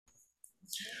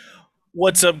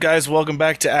What's up, guys? Welcome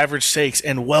back to Average Takes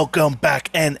and welcome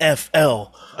back,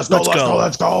 NFL. Let's go, Let's let's go, go.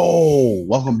 let's go.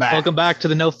 Welcome back. Welcome back to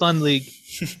the No Fun League.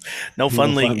 No No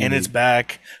Fun League, fun and it's league.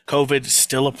 back. COVID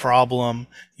still a problem,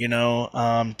 teams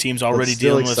But already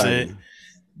still dealing with it. exciting.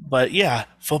 But yeah,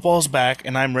 football's back,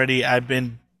 and I'm ready. I've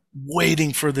been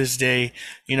waiting for this day.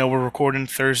 We're recording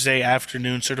Thursday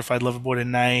afternoon, certified lover boy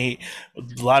tonight.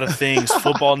 A lot of things.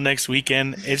 Football next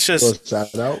weekend. It's So just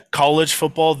shout out. college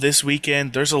football this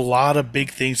weekend. There's a lot of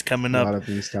big things coming A up lot of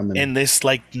things coming. in this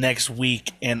next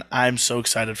week, and I'm so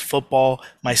excited. Football,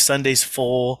 my Sunday's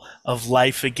full of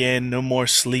life again. No more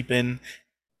sleeping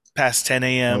past 10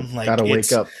 a.m. Gotta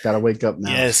wake up. Gotta wake up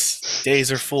now. Yes,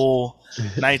 days are full,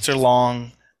 nights are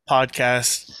long.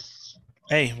 Podcast.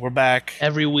 Hey, we're back.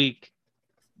 Every week.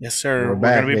 Yes, sir. We're We're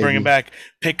back, gonna be bringing baby. back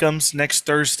Pick'ems next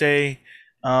Thursday.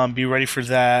 Be ready for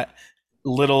that.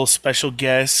 Little special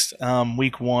guest,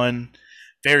 week one.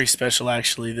 Very special,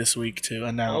 actually, this week to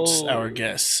announce our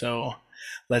guest. So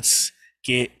let's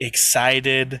get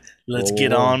excited. Let's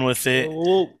get Whoa. on with it.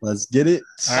 Oh, Let's get it.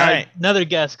 All right. Another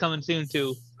guest coming soon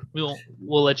too. We'll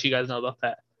let you guys know about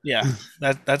that. Yeah,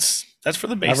 that's for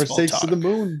the Average baseball takes talk. to the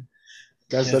moon.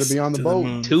 Guys Yes, better be on the to boat.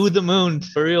 moon. To the moon,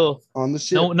 for real. On the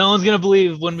ship. No one's gonna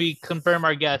believe when we confirm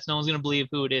our guest. No one's gonna believe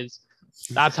who it is.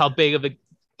 That's how big of a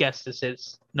guest this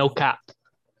is. No cap.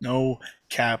 No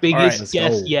cap. Biggest All right, let's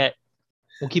guest go. yet.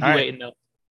 We'll keep All you right. waiting though.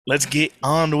 let's get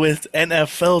on with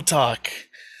NFL talk.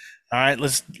 All right,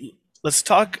 let's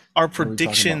talk our are we talking about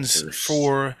predictions first?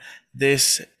 for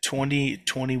this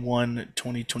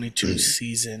 2021-2022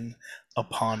 season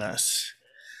upon us.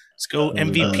 Let's go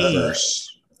MVP. First.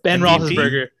 Ben MVP?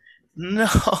 Roethlisberger.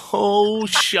 No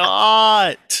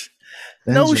shot.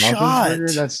 No Ben's shot.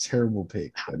 Roethlisberger? That's terrible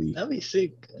pick, buddy. That'd be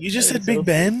sick. You just That'd said be Big so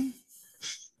Ben?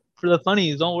 For the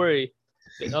funnies, don't worry.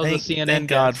 That was a CNN Thank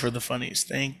God guest. for the funnies.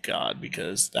 Thank God,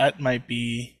 because that might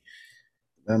be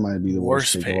That might be the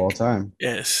worst Worst pick of all pick. time.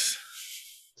 yes.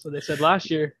 So they said last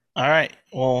year. All right.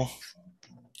 Well,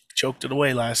 choked it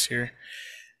away last year.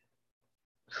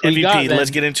 Who you MVP, got, Ben? let's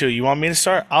get into it. You want me to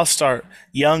start? I'll start.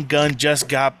 Young Gun just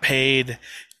got paid.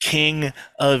 King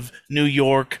of New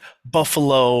York,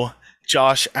 Buffalo,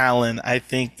 Josh Allen. I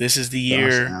think this is the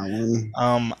year. Josh Allen.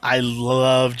 I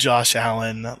love Josh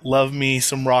Allen. Love me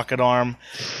some rocket arm.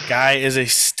 Guy is a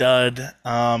stud.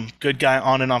 Good guy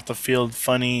on and off the field.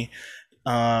 Funny.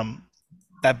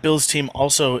 That Bills team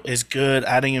also is good.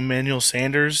 Adding Emmanuel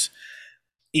Sanders,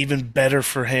 even better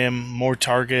for him. More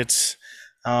targets.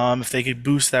 If they could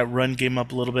boost that run game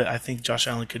up a little bit, I think Josh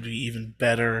Allen could be even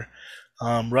better.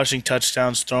 Rushing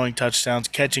touchdowns, throwing touchdowns,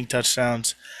 catching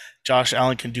touchdowns. Josh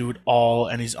Allen can do it all,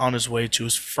 and he's on his way to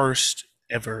his first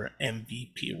ever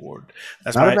MVP award.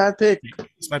 That's Not a bad pick.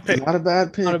 That's my pick. Not a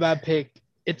bad pick. Not a bad pick.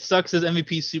 It sucks as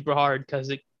MVP super hard because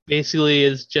it basically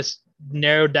is just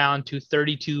narrowed down to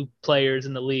 32 players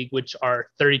in the league, which are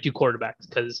 32 quarterbacks.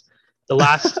 Because the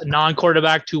last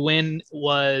non-quarterback to win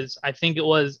was, I think it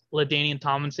was LaDainian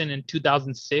Tomlinson in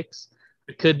 2006.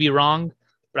 I could be wrong,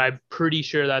 but I'm pretty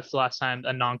sure that's the last time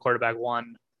a non-quarterback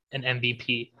won an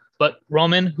MVP. But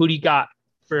Roman, who do you got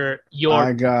for I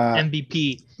your got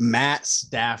MVP? Matt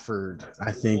Stafford.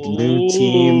 I think new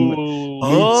team, Ooh.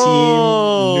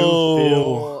 Oh. new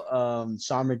feel.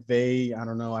 Sean McVay. I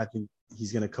don't know. I think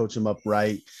he's gonna coach him up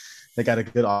right. They got a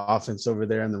good offense over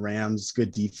there in the Rams.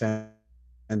 Good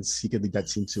defense. He could lead that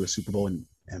team to a Super Bowl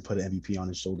and put an MVP on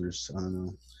his shoulders. I don't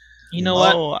know. You know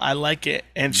what? Oh, I like it.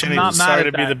 And Shannon, not mad sorry at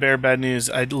to be that. the bear bad news.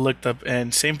 I looked up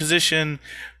and same position,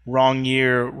 wrong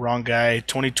year, wrong guy.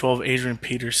 2012 Adrian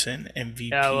Peterson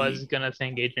MVP. Yeah, I was gonna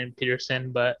think Adrian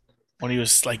Peterson, but when he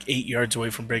was like 8 yards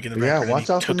away from breaking the But yeah, record. and watch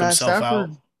he out for took Matt himself Stafford.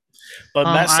 out. But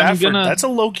Matt I'm Stafford, gonna- that's a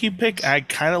low key pick. I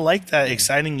kind of like that.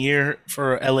 Exciting year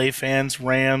for LA fans,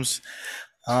 Rams,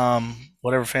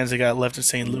 whatever fans they got left in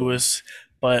St. Louis.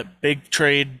 But big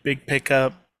trade, big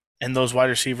pickup, and those wide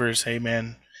receivers. Hey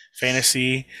man,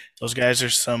 fantasy. Those guys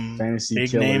are some Fantasy big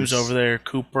killers. names over there. Oh,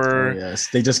 Cooper. yes,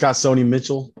 they just got Sony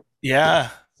Mitchell. Yeah,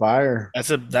 Fire.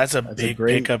 that's a big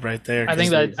great- pickup right there. I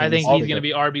think Because he's all gonna the-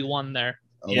 be RB1 there.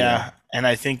 Oh, yeah, and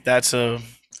I think that's a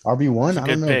RB1. That's a I don't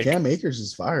good know. pick. Cam Akers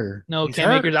is fire. No, He's Cam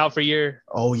hurt. Akers out for a year.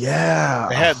 Oh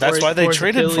yeah. that's why they Forrest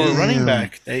traded for a Achilles. running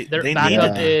back. They Their they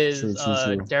backup needed. Yeah, is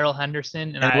true. Daryl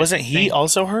Henderson, And wasn't he think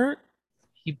also hurt?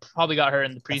 he probably got hurt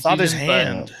in the preseason. I thought his but,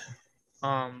 hand.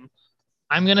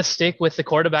 I'm gonna stick with the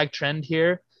quarterback trend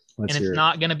here, Let's and hear it's it.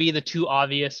 not gonna be the two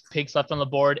obvious picks left on the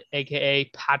board, aka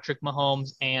Patrick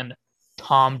Mahomes and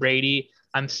Tom Brady.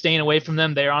 I'm staying away from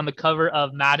them. They're on the cover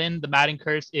of Madden. The Madden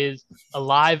curse is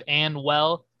alive and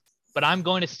well, but I'm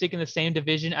going to stick in the same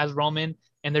division as Roman.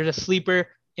 And there's a sleeper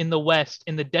in the West,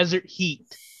 in the desert heat.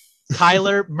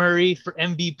 Kyler Murray for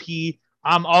MVP.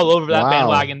 I'm all over that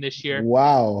bandwagon this year.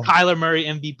 Wow. Kyler Murray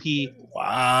MVP.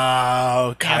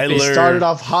 Wow, Campus. He Kyler started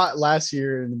off hot last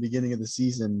year in the beginning of the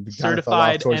season. But kind of fell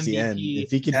off Certified towards the end. MVP.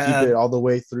 If he could keep it all the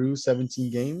way through 17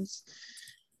 games,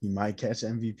 he might catch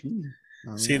MVP.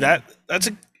 See that's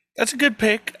a good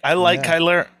pick. I like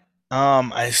Kyler.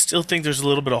 I still think there's a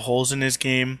little bit of holes in his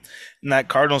game. And that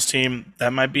Cardinals team,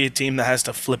 that might be a team that has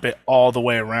to flip it all the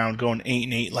way around, going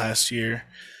 8-8 last year.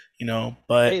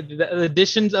 But hey, the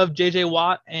additions of J.J.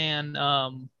 Watt and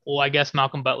I guess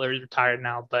Malcolm Butler is retired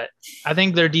now, but I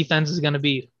think their defense is going to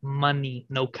be money,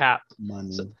 no cap.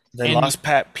 Money. So, they lost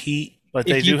Pat Pete, but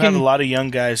they do have a lot of young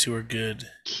guys who are good.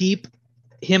 Keep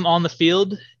him on the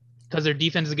field because their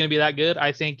defense is going to be that good.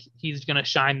 I think he's going to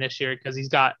shine this year because he's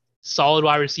got solid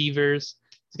wide receivers.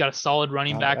 He's got a solid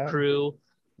running back crew.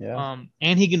 Yeah.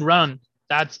 And he can run.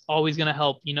 That's always going to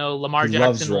help. Lamar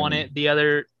Jackson won it the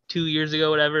other 2 years ago,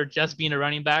 whatever, just being a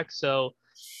running back. So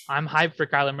I'm hyped for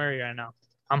Kyler Murray right now.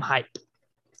 I'm hyped.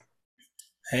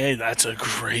 Hey, that's a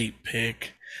great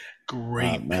pick.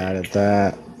 Great. Not mad at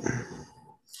that.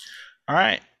 All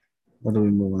right. What are we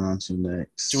moving on to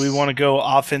next? Do we want to go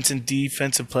offense and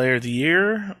defensive player of the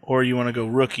year, or you want to go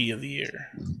rookie of the year?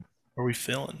 What are we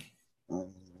feeling?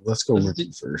 Let's go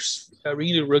rookie first. Yeah, we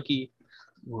can do rookie.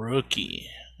 Rookie.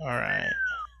 All right.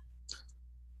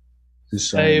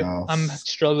 I'm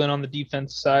struggling on the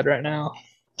defense side right now.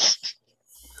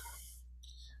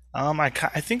 I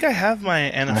think I have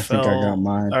my NFL I think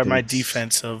I got my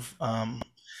defensive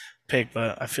pick,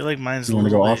 but I feel like mine's you a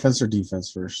little want to go bit, offense or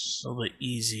defense first? a little bit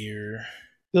easier.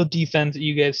 Go defense.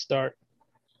 You guys start.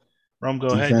 Rome, go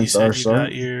ahead. You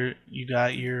said you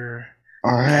got your.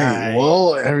 All right.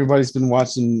 Well, everybody's been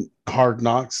watching Hard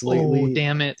Knocks lately. Oh,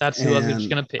 damn it! That's who I was just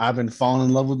gonna pick. I've been falling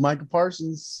in love with Micah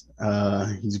Parsons.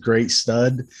 He's a great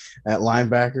stud at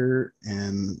linebacker,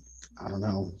 and I don't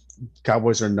know.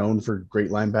 Cowboys are known for great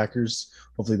linebackers.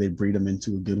 Hopefully, they breed him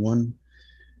into a good one.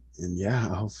 And yeah,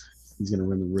 I hope he's gonna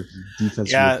win the rookie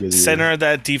defense. Yeah, center of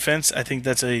that defense. I think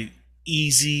that's a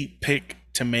easy pick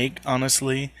to make,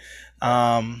 honestly.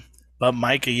 But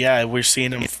Micah, we're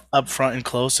seeing him up front and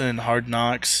close and in Hard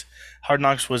Knocks. Hard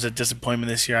Knocks was a disappointment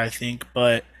this year, I think,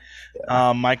 but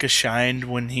Micah shined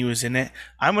when he was in it.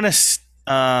 I'm going to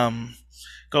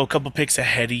go a couple picks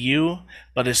ahead of you,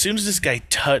 but as soon as this guy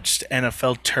touched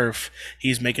NFL turf,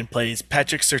 he's making plays.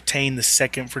 Patrick Surtain, the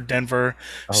second for Denver,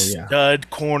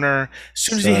 stud corner. As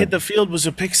soon as he hit the field, was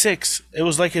a pick six. It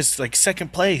was like his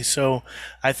second play, so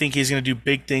I think he's going to do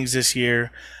big things this year.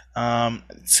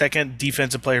 Second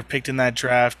defensive player picked in that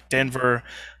draft. Denver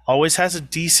always has a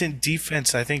decent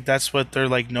defense. I think that's what they're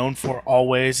known for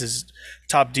always, is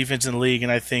top defense in the league,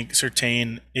 and I think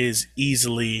Surtain is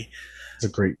easily a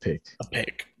great pick.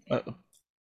 A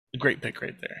great pick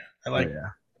right there. I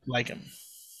like him.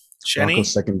 Shenny?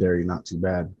 Broncos secondary, not too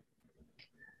bad.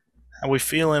 How we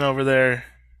feeling over there?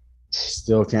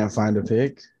 Still can't find a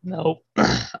pick? Nope.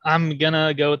 I'm going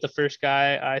to go with the first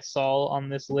guy I saw on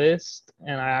this list,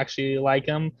 and I actually like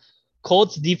him.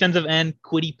 Colts defensive end,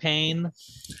 Kwity Paye.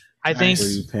 I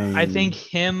think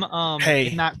him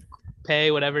not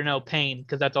Pay, whatever, no, Payne,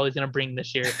 because that's all he's going to bring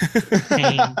this year.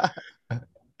 Payne.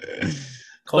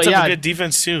 Colts have a good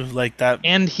defense too, like that.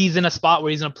 And he's in a spot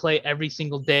where he's going to play every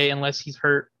single day unless he's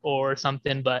hurt or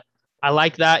something, but I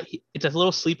like that. It's a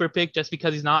little sleeper pick just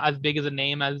because he's not as big as a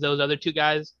name as those other two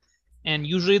guys. And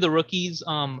usually the rookies,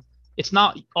 it's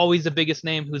not always the biggest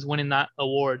name who's winning that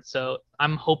award. So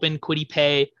I'm hoping Kwity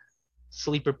Paye,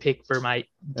 sleeper pick for my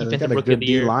defensive rookie of the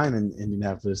year. They got a good line in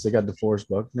Indianapolis. They got DeForest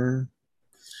Buckner.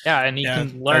 Yeah, and he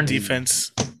can learn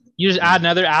defense. You just add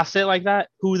another asset like that.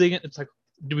 Who are they? It's like,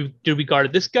 do we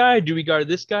guard this guy? Do we guard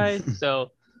this guy? So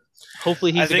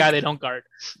hopefully he's the guy they don't guard.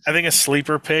 I think a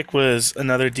sleeper pick was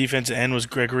another defensive end was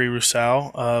Gregory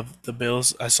Rousseau of the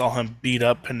Bills. I saw him beat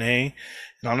up Panay,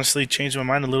 and honestly changed my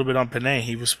mind a little bit on Panay.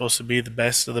 He was supposed to be the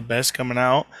best of the best coming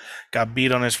out. Got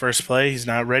beat on his first play. He's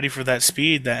not ready for that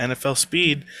speed, that NFL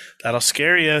speed. That'll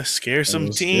scare some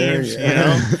teams, you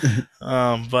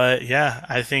know. But yeah,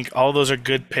 I think all those are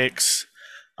good picks.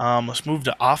 Let's move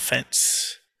to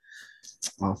offense.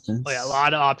 Oh yeah, a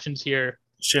lot of options here.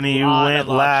 Shinny, you went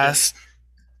last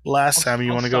time.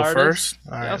 You want to go first?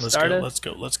 All right,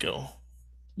 let's go.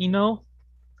 You know,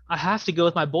 I have to go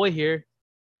with my boy here,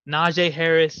 Najee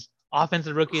Harris,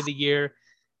 offensive rookie of the year.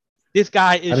 This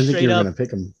guy is straight up. Gonna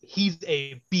pick him. He's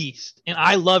a beast, and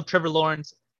I love Trevor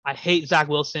Lawrence. I hate Zach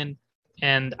Wilson,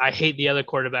 and I hate the other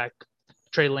quarterback,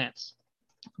 Trey Lance.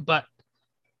 But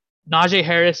Najee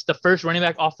Harris, the first running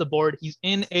back off the board, he's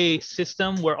in a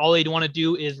system where all they want to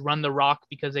do is run the rock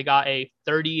because they got a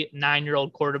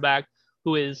 39-year-old quarterback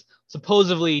who is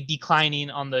supposedly declining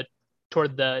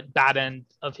toward the bad end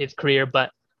of his career,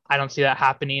 but I don't see that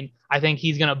happening. I think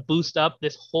he's gonna boost up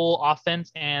this whole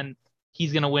offense, and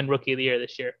he's gonna win Rookie of the Year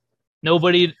this year.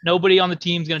 Nobody on the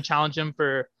team's gonna challenge him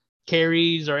for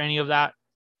carries or any of that.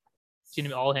 It's gonna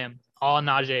be all him, all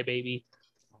Najee, baby.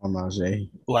 Najee.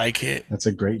 Like it. That's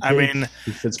a great pick. I mean,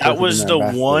 that was the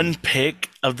one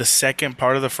pick of the second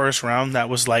part of the first round that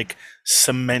was like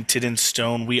cemented in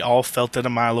stone. We all felt it a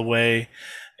mile away.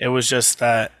 It was just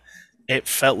that it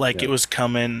felt like it was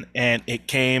coming, and it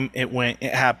came, it went,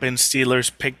 it happened.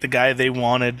 Steelers picked the guy they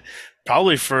wanted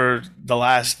probably for the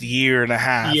last year and a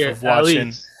half of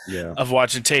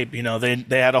watching tape. You know, they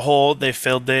had a hole, they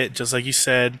filled it, just like you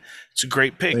said. It's a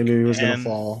great pick. They knew he was going to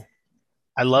fall.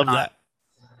 I love that.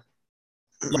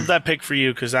 Love that pick for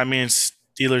you, because that means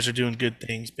Steelers are doing good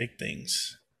things, big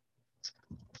things.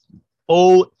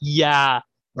 Oh, yeah.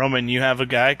 Roman, you have a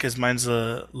guy? Because mine's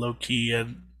a low-key. I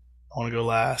want to go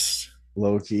last.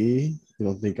 Low-key? You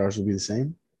don't think ours will be the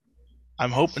same? I'm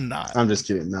hoping not. I'm just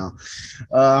kidding. No.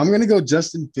 I'm going to go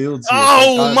Justin Fields here.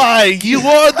 Oh, my. They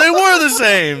were the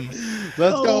same.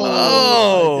 Let's go.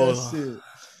 Oh.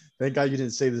 Thank God you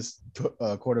didn't say this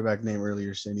quarterback name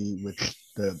earlier, Shinny, with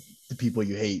the people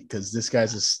you hate, because this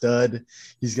guy's a stud.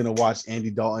 He's going to watch Andy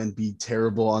Dalton be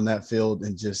terrible on that field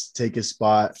and just take his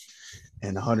spot,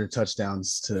 and 100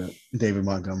 touchdowns to David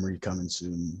Montgomery coming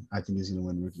soon. I think he's going to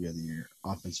win Rookie of the Year,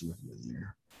 Offensive Rookie of the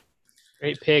Year.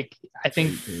 Great pick. I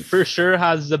think for sure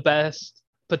has the best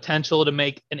potential to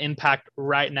make an impact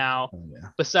right now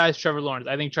besides Trevor Lawrence.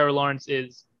 I think Trevor Lawrence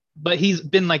but he's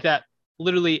been like that.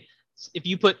 Literally, if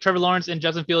you put Trevor Lawrence and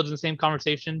Justin Fields in the same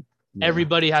conversation,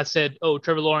 everybody has said, oh,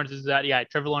 Trevor Lawrence is that guy.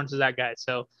 Trevor Lawrence is that guy.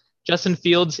 So Justin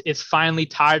Fields is finally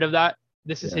tired of that.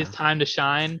 This is his time to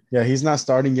shine. Yeah, he's not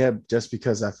starting yet just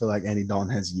because I feel like Andy Dalton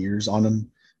has years on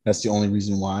him. That's the only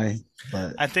reason why.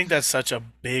 But I think that's such a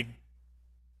big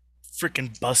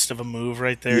freaking bust of a move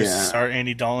right there to start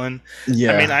Andy Dalton.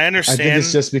 Yeah. I mean, I understand. I think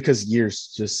it's just because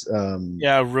years,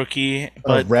 rookie,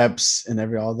 but reps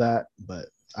and all that. But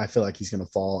I feel like he's going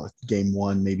to fall game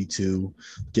 1, maybe 2,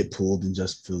 get pulled, and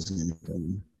Justin Fields is going to come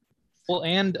in. Well,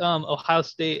 and Ohio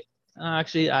State,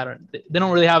 they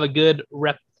don't really have a good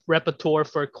repertoire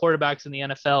for quarterbacks in the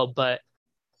NFL, but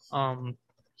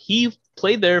he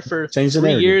played there for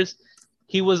 3 years.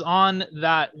 He was on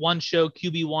that one show,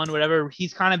 QB1, whatever.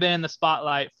 He's kind of been in the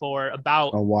spotlight for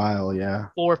about a while,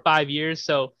 4 or 5 years.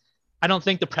 So I don't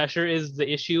think the pressure is the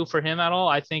issue for him at all.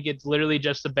 I think it's literally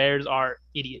just the Bears are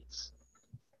idiots.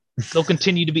 They'll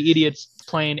continue to be idiots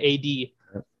playing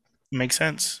AD. Makes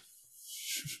sense.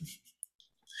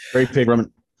 Great pick,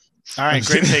 Roman. All right,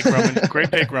 great pick, Roman.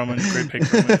 Great pick, Roman.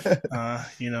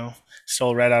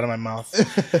 Stole right out of my mouth.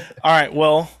 All right,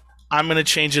 well, I'm going to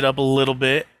change it up a little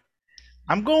bit.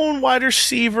 I'm going wide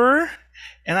receiver,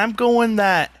 and I'm going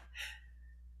that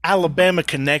Alabama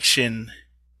connection.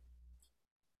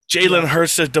 Jalen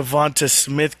Hurts to Devonta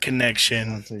Smith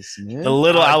connection. The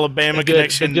little Alabama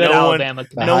connection. No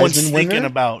one's thinking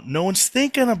about. No one's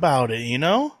thinking about it, you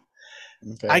know?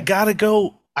 Okay. I gotta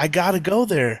go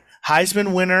there.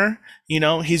 Heisman winner,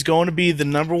 he's going to be the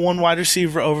number 1 wide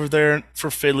receiver over there for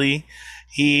Philly.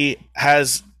 He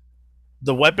has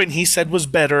the weapon he said was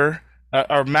better,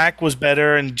 or Mac was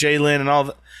better, and Jalen and all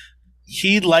that.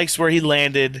 He likes where he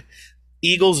landed.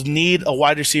 Eagles need a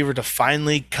wide receiver to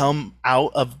finally come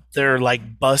out of their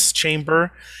bus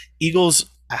chamber. Eagles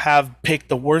have picked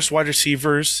the worst wide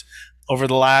receivers over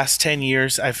the last 10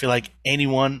 years. I feel like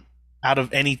anyone out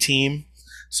of any team.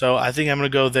 So I think I'm going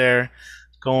to go there,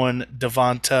 going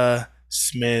Devonta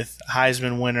Smith,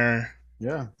 Heisman winner.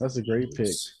 Yeah, that's a great pick.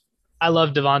 I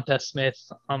love Devonta Smith.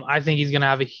 I think he's going to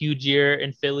have a huge year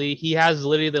in Philly. He has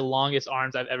literally the longest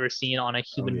arms I've ever seen on a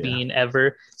human being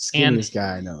ever. Skinniest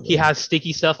guy I know. He has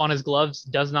sticky stuff on his gloves,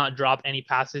 does not drop any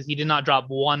passes. He did not drop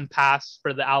one pass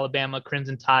for the Alabama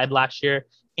Crimson Tide last year.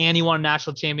 And he won a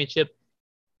national championship.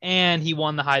 And he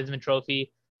won the Heisman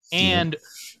Trophy. And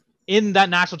in that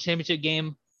national championship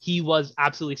game, he was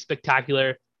absolutely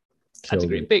spectacular. That's a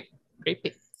great pick. Great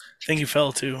pick. I think you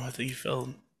fell, too. I think you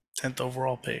fell 10th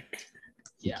overall pick.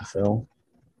 Yeah. Phil.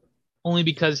 Only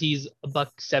because he's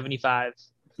 $175.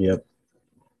 Yep.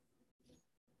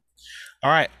 All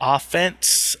right.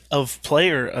 Offensive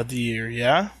player of the year,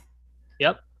 yeah?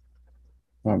 Yep.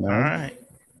 All right.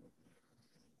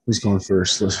 Who's going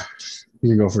first? You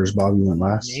can go first, Bob. You went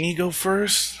last. Me go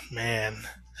first? Man.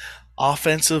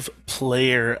 Offensive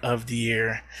player of the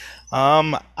year.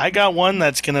 I got one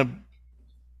that's going to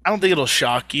 – I don't think it'll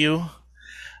shock you.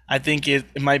 I think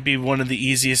it might be one of the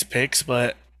easiest picks,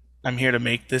 but I'm here to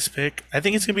make this pick. I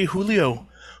think it's going to be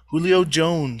Julio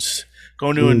Jones,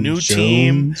 going to a new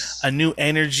team, Jones. a new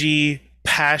energy,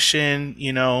 passion.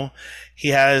 He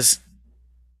has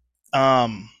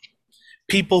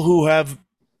people who have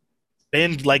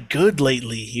been like good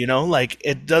lately. Like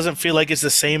it doesn't feel like it's the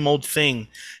same old thing.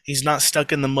 He's not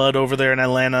stuck in the mud over there in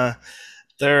Atlanta.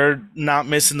 They're not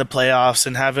missing the playoffs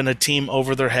and having a team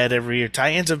over their head every year.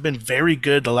 Titans have been very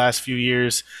good the last few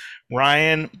years.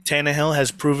 Ryan Tannehill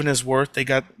has proven his worth. They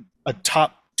got a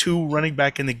top 2 running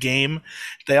back in the game.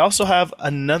 They also have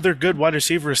another good wide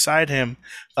receiver beside him.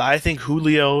 But I think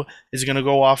Julio is going to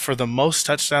go off for the most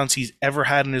touchdowns he's ever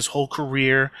had in his whole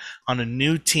career on a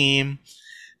new team,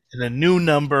 in a new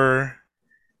number,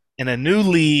 in a new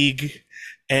league,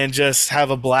 and just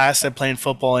have a blast at playing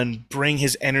football and bring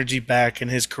his energy back and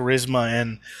his charisma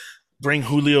and bring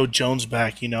Julio Jones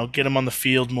back, get him on the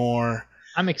field more.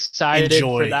 I'm excited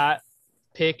for that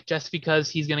pick just because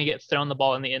he's going to get thrown the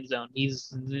ball in the end zone.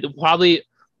 He's probably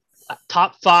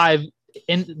top 5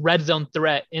 in red zone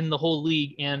threat in the whole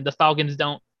league, and the Falcons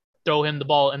don't throw him the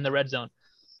ball in the red zone.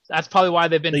 That's probably why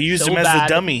they've been They used so him as bad.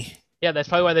 the dummy. Yeah, that's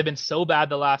probably why they've been so bad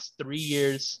the last 3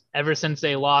 years, ever since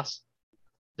they lost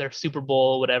their Super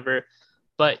Bowl, whatever.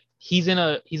 But he's in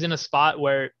a spot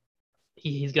where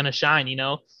he's gonna shine,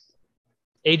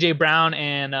 AJ Brown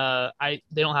and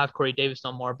they don't have Corey Davis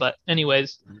no more, but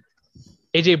anyways,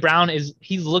 AJ Brown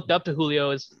he's looked up to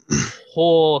Julio his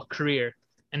whole career,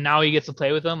 and now he gets to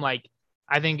play with him. Like,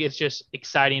 I think it's just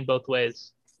exciting both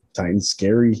ways. Titans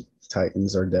scary.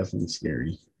 Titans are definitely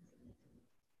scary.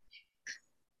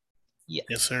 Yes,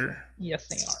 Yes, sir. Yes,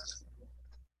 they are.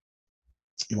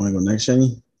 You want to go next,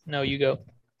 Jenny? No, you go.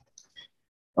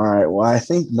 All right. Well, I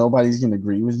think nobody's going to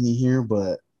agree with me here,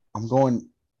 but I'm going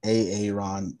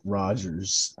Aaron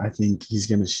Rodgers. I think he's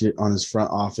going to shit on his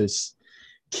front office,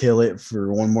 kill it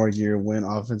for one more year, win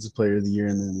Offensive Player of the Year,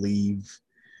 and then leave.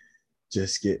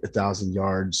 Just get 1,000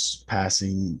 yards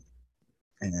passing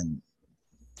and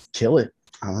kill it.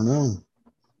 I don't know.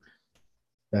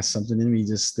 That's something in me.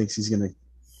 Just thinks he's going to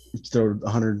throw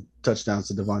 100 touchdowns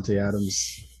to Devontae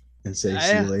Adams and say,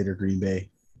 see you later, Green Bay.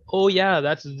 Oh, yeah,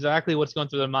 that's exactly what's going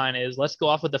through their mind is let's go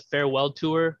off with the farewell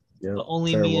tour. Yep. But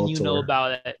only farewell me and you tour. know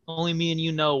about it. Only me and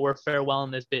you know we're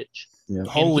farewelling this bitch. Yep. The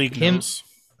whole league knows.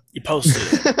 You posted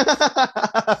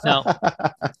it. No.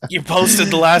 You posted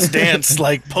the Last Dance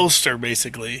like poster,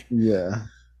 basically. Yeah.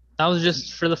 That was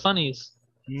just for the funnies.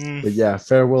 But yeah,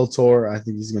 farewell tour. I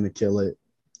think he's going to kill it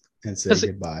and say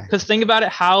goodbye. Because think about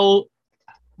it,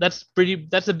 that's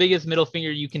the biggest middle finger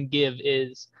you can give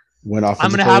is I'm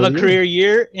going to have a career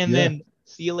year and then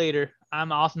see you later.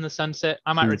 I'm off in the sunset.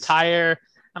 I might retire.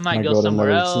 I might go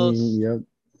somewhere else. Yep.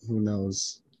 Who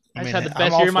knows? I just had the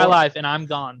best year of my life and I'm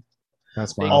gone.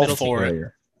 That's my all for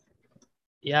it.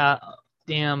 Yeah.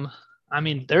 Damn. I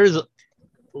mean, there's a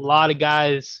lot of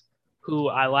guys who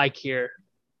I like here.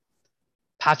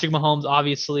 Patrick Mahomes,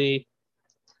 obviously.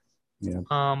 Yeah.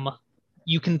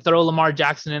 You can throw Lamar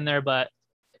Jackson in there, but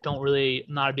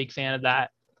not a big fan of that.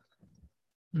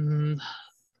 I'm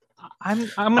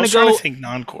gonna trying go. to think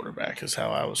non-quarterback is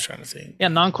how I was trying to think. Yeah,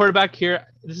 non-quarterback here.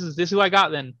 This is who I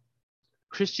got then.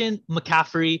 Christian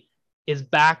McCaffrey is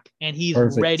back and he's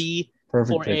ready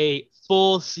for a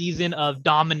full season of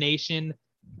domination,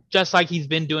 just like he's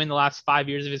been doing the last 5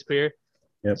 years of his career.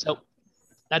 Yep. So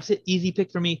that's an easy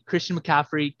pick for me. Christian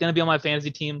McCaffrey, gonna be on my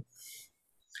fantasy team.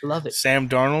 Love it. Sam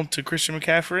Darnold to Christian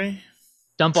McCaffrey.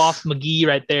 Dump off McGee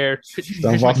right there. Christian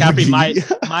McCaffrey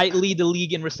might lead the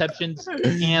league in receptions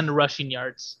and rushing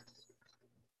yards.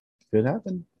 Could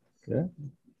happen. All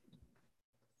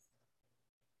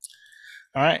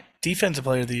right. Defensive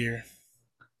Player of the Year.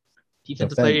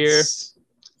 Defensive Player of the Year.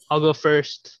 I'll go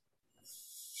first.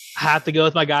 I have to go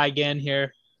with my guy again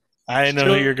here. I know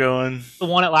who you're going.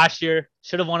 Won it last year.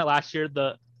 Should have won it last year.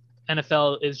 The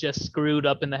NFL is just screwed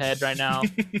up in the head right now.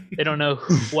 They don't know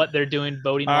what they're doing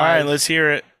voting wise. All right, let's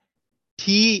hear it.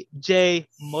 TJ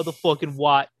motherfucking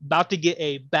Watt about to get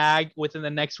a bag within the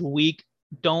next week.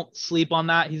 Don't sleep on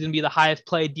that. He's going to be the highest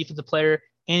paid defensive player,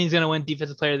 and he's going to win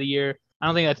Defensive Player of the Year. I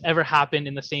don't think that's ever happened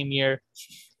in the same year.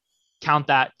 Count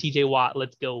that, TJ Watt.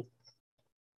 Let's go.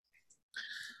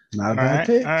 Not a bad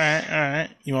pick. All right.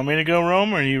 You want me to go,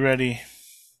 Rome, or are you ready?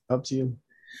 Up to you.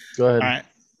 Go ahead. All right.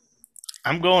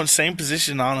 I'm going same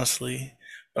position, honestly,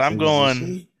 but I'm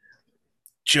going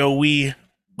Joey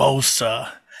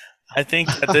Bosa. I think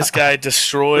that this guy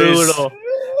destroys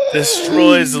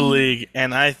the league,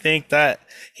 and I think that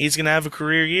he's going to have a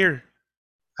career year.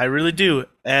 I really do.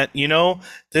 And,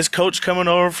 this coach coming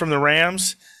over from the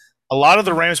Rams, a lot of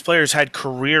the Rams players had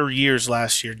career years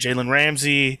last year. Jalen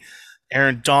Ramsey,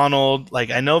 Aaron Donald. Like,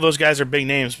 I know those guys are big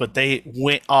names, but they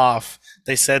went off.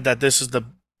 They said that this is the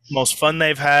most fun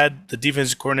they've had. The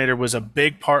defensive coordinator was a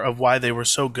big part of why they were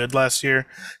so good last year.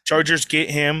 Chargers get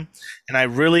him, and I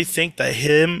really think that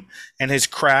him and his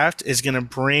craft is going to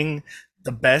bring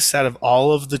the best out of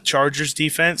all of the Chargers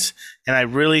defense, and I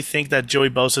really think that Joey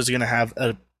Bosa is going to have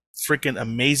a freaking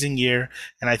amazing year,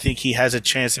 and I think he has a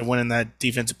chance at winning that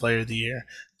Defensive Player of the Year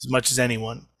as much as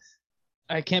anyone.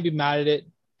 I can't be mad at it.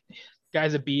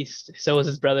 Guy's a beast. So is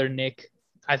his brother Nick.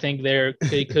 I think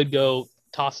they could go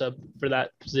toss up for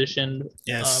that position,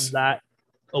 Yes. that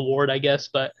award, I guess.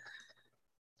 But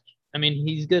I mean,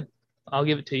 he's good. I'll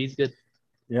give it to you. He's good.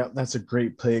 Yeah, that's a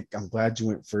great pick. I'm glad you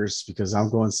went first because I'm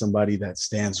going somebody that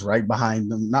stands right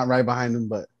behind them. Not right behind them,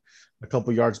 but a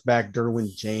couple yards back,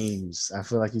 Derwin James. I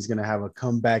feel like he's going to have a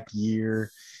comeback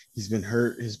year. He's been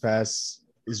hurt his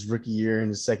rookie year and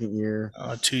his second year.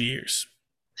 2 years.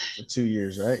 2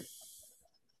 years, right?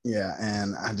 Yeah,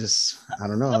 and I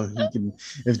don't know. He can,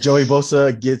 if Joey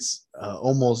Bosa gets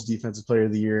almost Defensive Player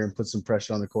of the Year and puts some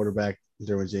pressure on the quarterback,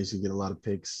 Derwin James can get a lot of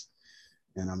picks.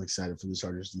 And I'm excited for the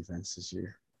Chargers defense this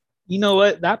year. You know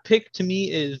what? That pick to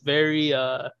me is very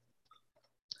I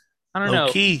don't know.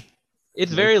 Low key.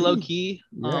 It's very low key.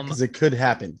 Yeah, because it could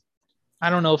happen. I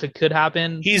don't know if it could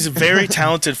happen. He's a very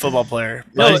talented football player,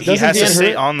 No, but he has to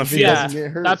stay on the If he field. doesn't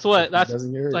get hurt, That's if he that's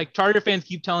doesn't get hurt. like Charger fans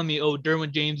keep telling me, "Oh,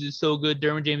 Derwin James is so good.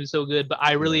 Derwin James is so good," but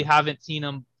I really haven't seen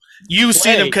him. You've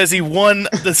seen him play. because he won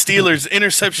the Steelers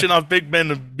interception off Big Ben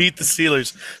to beat the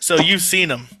Steelers. So you've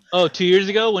seen him. Oh, 2 years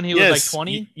ago when he was Yes, like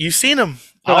 20. You've seen him.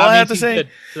 So All that I means have to he's say, good.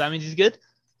 So that means he's good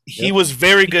he was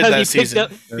very good that season.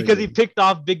 Because he picked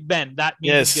off Big Ben. That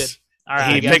means he's Yes, good. All right,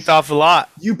 I he guess. picked off a lot.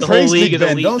 You the whole praise league Big is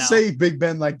Ben. elite Don't now. say Big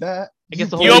Ben like that. I guess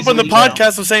the whole You league's opened the elite now.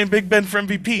 podcast with saying Big Ben for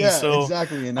MVP, Yeah, so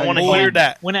exactly. And I want to now hear you're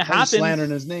that. When it slandering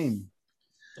happens, his name.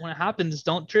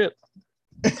 don't trip.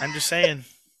 I'm just saying.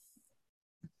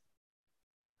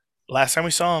 Last time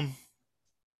we saw him,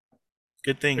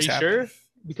 good Are things you happened. sure?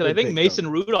 Because I Good think pick, Mason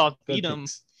though. Rudolph Good beat him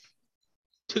picks.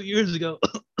 2 years ago.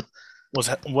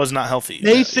 Was not healthy. that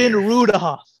Mason year.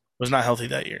 Rudolph. Was not healthy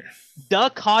that year.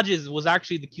 Duck Hodges was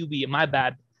actually the QB. My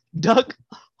bad. Duck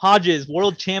Hodges,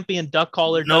 world champion duck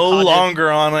caller. No Duck Hodges,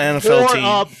 longer on an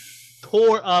NFL team.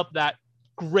 tore up that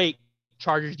great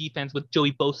Chargers defense with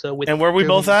Joey Bosa. With And where we Derwin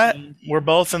both at? James, We're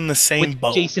both in the same with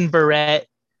boat. Jason Barrett,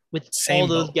 with Same all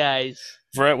those boat. guys.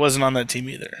 Brett wasn't on that team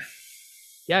either.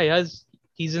 Yeah, he has.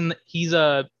 He's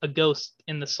a ghost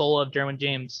in the soul of Derwin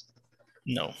James.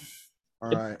 No. All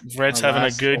right. Brett's Our having a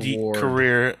last good award.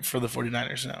 career for the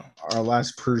 49ers now. Our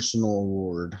last personal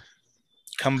award.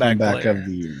 Comeback Comeback player. of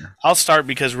the year. I'll start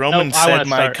because Roman Nope, I said wanna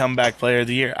my start. comeback player of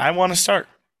the year. I want to start.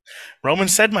 Roman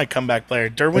said my comeback player,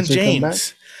 Derwin What's your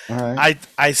James. All right.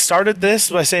 I started this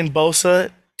by saying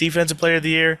Bosa, defensive player of the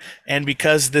year, and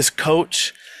because this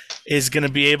coach is going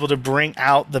to be able to bring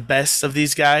out the best of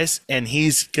these guys, and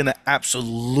he's going to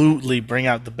absolutely bring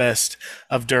out the best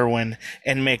of Derwin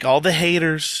and make all the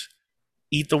haters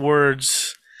eat the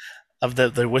words of the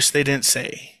they wish they didn't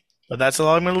say. But that's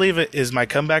all I'm going to leave it, is my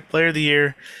comeback player of the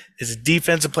year is a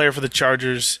defensive player for the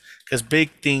Chargers because big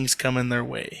things coming their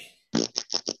way.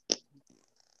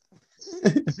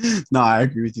 No, I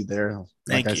agree with you there. Like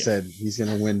Thank I you. said, he's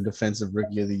going to win Defensive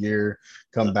Rookie of the Year,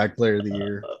 Comeback Player of the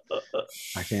Year.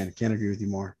 I can't agree with you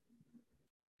more.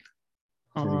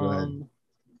 Go ahead.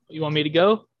 You want me to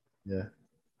go? Yeah.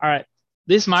 All right.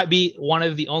 This might be one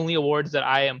of the only awards that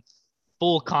I am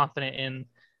full confident in.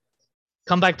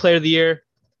 Comeback Player of the Year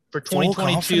for Full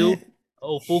 2022. confident?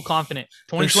 Oh, full confident.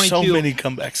 There's 2022 so many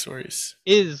comeback stories.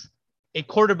 is a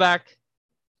quarterback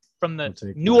from the I'll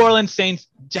take New mine. Orleans Saints,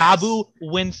 Jabu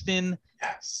Winston.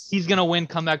 Yes. He's going to win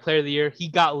Comeback Player of the Year. He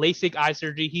got LASIK eye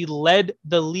surgery. He led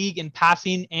the league in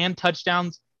passing and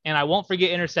touchdowns. And I won't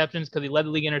forget interceptions because he led the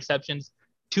league in interceptions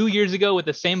 2 years ago with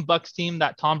the same Bucs team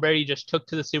that Tom Brady just took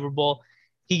to the Super Bowl.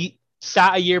 He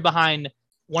sat a year behind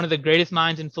one of the greatest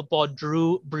minds in football,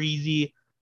 Drew Brees.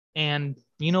 And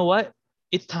you know what?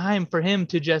 It's time for him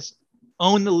to just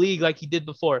own the league like he did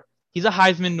before. He's a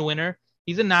Heisman winner.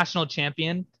 He's a national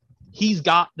champion. He's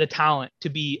got the talent to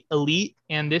be elite.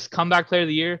 And this Comeback Player of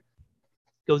the Year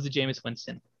goes to Jameis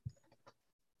Winston.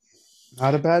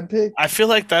 Not a bad pick. I feel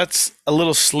like that's a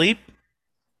little sleep.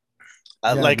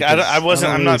 Yeah, Like because I wasn't.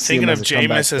 I don't I'm really not see him thinking of as a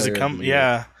comeback Jameis as a player of come. the year.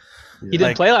 Yeah, He didn't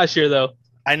Like- play last year, though.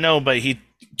 I know, but he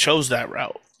chose that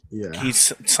route. Yeah. He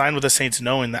signed with the Saints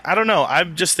knowing that. I don't know.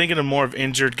 I'm just thinking of more of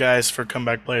injured guys for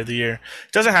comeback player of the year.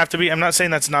 It doesn't have to be. I'm not saying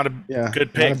that's not a Yeah, good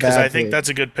not pick a because bad I think pick. that's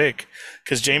a good pick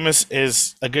because Jameis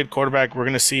is a good quarterback. We're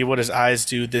going to see what his eyes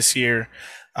do this year.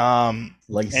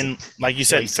 Like And like you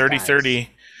said, Lazy 30-30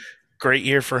 great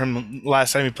year for him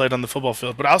last time he played on the football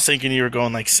field. But I was thinking you were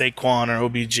going like Saquon or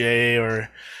OBJ or,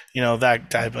 that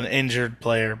type of injured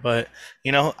player. But,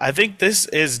 I think this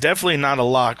is definitely not a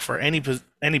lock for any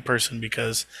person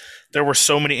because there were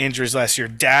so many injuries last year.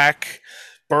 Dak,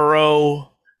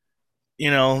 Burrow,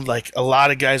 like a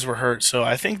lot of guys were hurt. So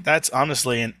I think that's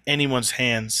honestly in anyone's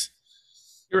hands.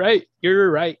 You're right. You're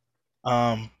right.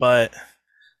 But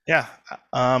yeah,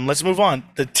 let's move on.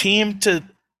 The team to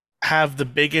have the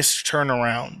biggest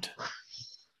turnaround,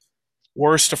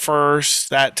 worst to first,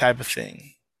 that type of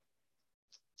thing.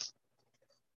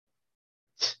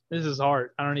 This is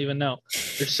hard. I don't even know.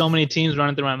 There's so many teams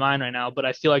running through my mind right now, but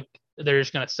I feel like they're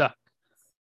just gonna suck.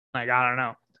 Like, I don't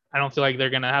know. I don't feel like they're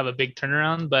gonna have a big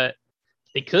turnaround, but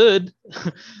they could.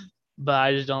 But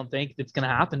I just don't think it's gonna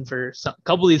happen for a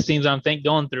couple of these teams I'm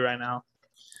going through right now.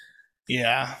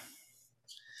 Yeah.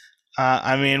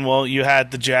 You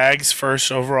had the Jags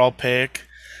first overall pick,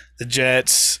 the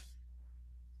Jets.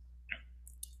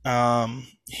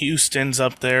 Houston's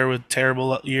up there with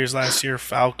terrible years last year.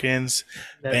 Falcons,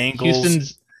 Bengals.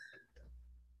 Houston's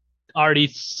already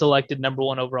selected number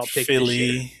 1 overall pick.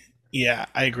 Philly. Yeah,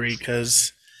 I agree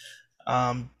because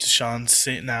Deshaun's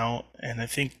sitting out, and I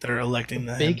think they're electing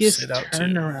the biggest sit out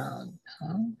turnaround.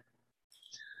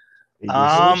 Too.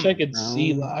 I wish I could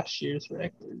see last year's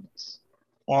records.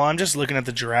 Well, I'm just looking at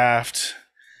the draft.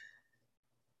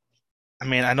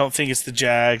 I don't think it's the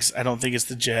Jags. I don't think it's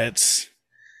the Jets.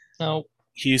 No.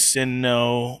 Houston,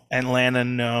 no. Atlanta,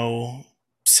 no.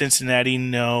 Cincinnati,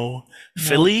 no.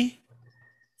 Philly?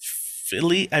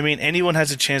 Anyone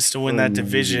has a chance to win that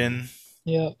division.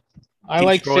 Yeah. I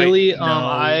like Philly. No.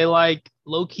 I like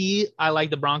low-key. I like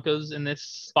the Broncos in this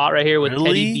spot right here with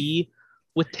Teddy B.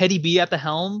 With Teddy B at the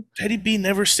helm. Teddy B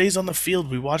never stays on the field.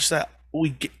 We watched that.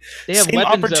 They have same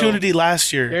weapons, opportunity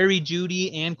last year. Jerry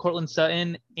Jeudy and Cortland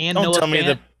Sutton and Don't Noah tell me Fant.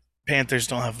 the Panthers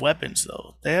don't have weapons,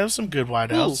 though. They have some good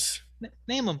wideouts.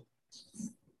 Name them.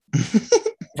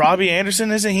 Robbie Anderson,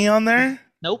 isn't he on there?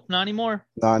 Nope, not anymore.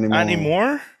 Not anymore. Not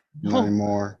anymore? Not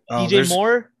anymore. DJ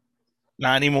Moore?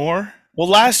 Not anymore? Well,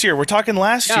 last year. We're talking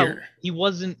last year. He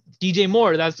wasn't DJ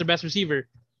Moore. That's their best receiver.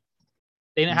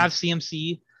 They didn't have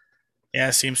CMC.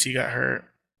 Yeah, CMC got hurt.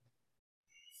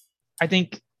 I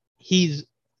think he's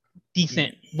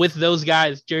decent with those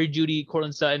guys. Jerry Jeudy,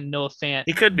 Cortland Sutton, Noah Fant.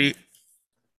 He could be.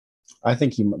 I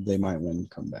think they might win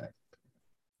comeback.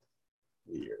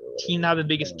 Team have the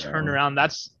biggest turnaround.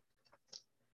 That's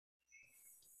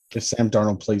if Sam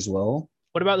Darnold plays well.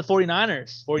 What about the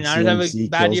 49ers? 49ers have a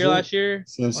bad year last year.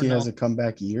 CMC has a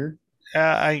comeback year.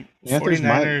 Yeah,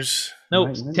 49ers.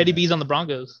 No, Teddy B's on the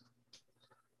Broncos.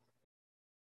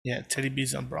 Yeah, Teddy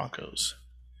B's on Broncos.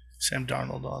 Sam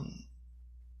Darnold's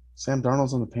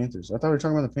on the Panthers. I thought we were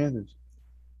talking about the Panthers.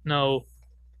 No,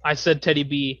 I said Teddy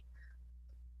B.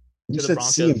 You said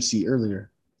CMC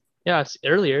earlier. Yeah, it's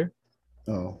earlier.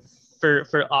 Oh. For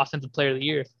offensive player of the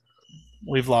year.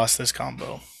 We've lost this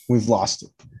combo. We've lost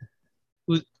it.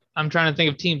 I'm trying to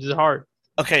think of teams. It's hard.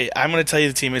 Okay, I'm going to tell you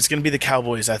the team. It's going to be the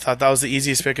Cowboys. I thought that was the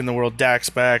easiest pick in the world. Dak's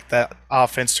back. That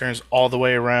offense turns all the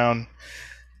way around.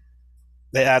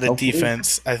 They added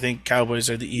defense. I think Cowboys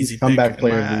are the easy pick comeback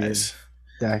player in my of the eyes.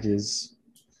 year. Dak is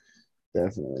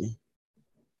definitely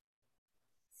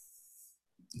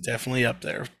up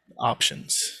there.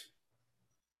 Options.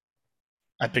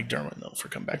 I picked Derwin though for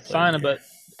comeback player. Fine, but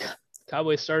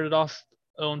Cowboys started off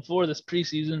 0-4 this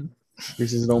preseason.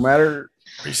 Preseason don't matter.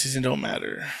 Preseason don't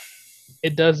matter.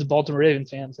 It does the Baltimore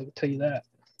Ravens fans. I can tell you that.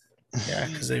 Yeah,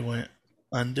 because they went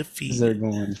undefeated. They're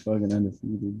going fucking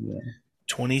undefeated. Yeah.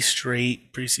 20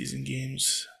 straight preseason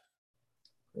games.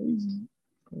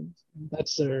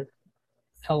 That's their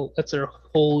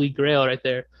holy grail right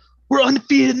there. We're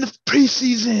undefeated in the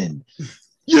preseason.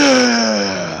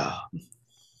 Yeah.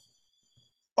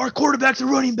 Our quarterback's a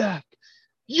running back.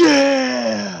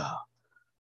 Yeah.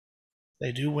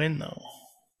 They do win though.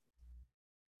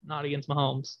 Not against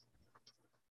Mahomes.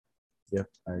 Yep,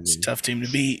 I agree. It's a tough team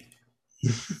to beat.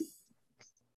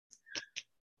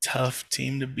 Tough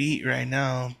team to beat right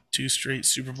now. 2 straight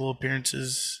Super Bowl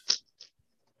appearances.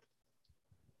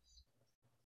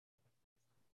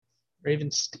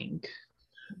 Ravens stink.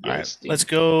 All right, let's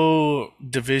go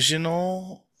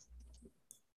divisional.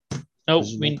 Nope.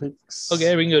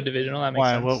 Okay, we can go divisional. That makes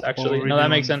sense. Actually, no, that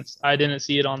makes sense. I didn't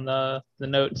see it on the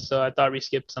notes, so I thought we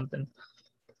skipped something.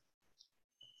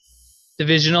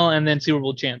 Divisional and then Super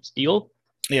Bowl champs. Deal?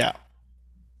 Yeah.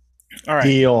 All right.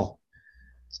 Deal.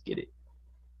 Let's get it.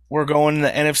 We're going to the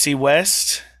NFC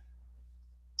West.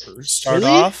 Start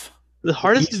off. The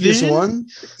hardest division?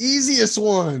 Easiest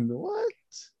one. What?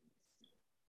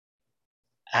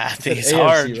 I You think said it's AFC,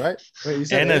 hard. right? Wait, you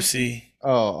said NFC.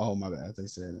 Oh, my bad. I thought you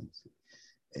said NFC.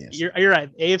 AFC. You're right.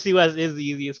 AFC West is the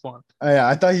easiest one. Oh, yeah,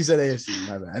 I thought he said AFC.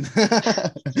 My bad.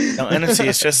 No, NFC.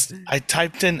 It's just I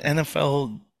typed in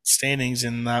NFL standings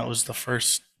and that was the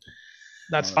first.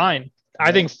 That's Alright. fine. I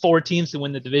Yeah. think 4 teams to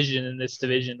win the division in this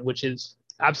division, which is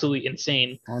absolutely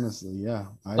insane. Honestly, yeah,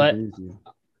 I But- agree with you.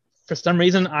 For some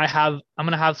reason, I'm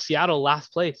gonna have Seattle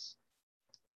last place.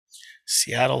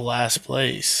 Seattle last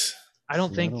place. I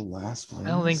don't think Last place. I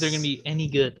don't think they're gonna be any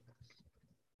good.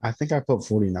 I think I put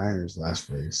 49ers last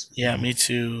place. Yeah, me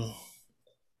too.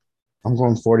 I'm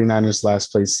going 49ers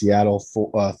last place, Seattle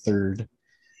third,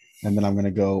 and then I'm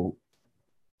gonna go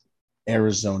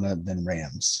Arizona, then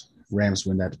Rams. Rams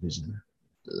win that division.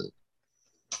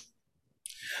 Well,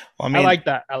 I I mean, like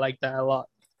that. I like that a lot.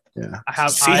 Yeah.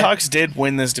 Seahawks did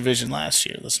win this division last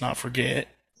year. Let's not forget.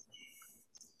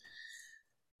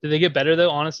 Did they get better though?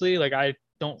 Honestly, like I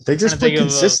don't. They just trying play to think of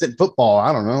a- consistent football.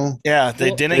 I don't know. Yeah, they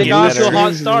Well, didn't They get got off to a better. hot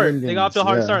Games, start. win They got off to a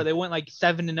hot games, yeah. start. They went like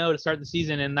 7-0 to start the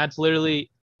season, and that's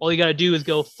literally all you got to do is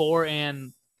go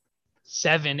 4-7,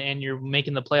 and you're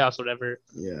making the playoffs. Whatever,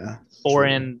 Yeah. 4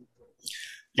 True. and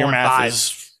Your 4 and math 5.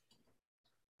 is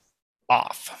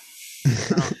off.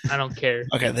 I don't care.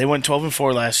 Okay, they went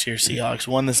 12-4 last year. Seahawks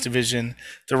won this division.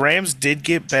 The Rams did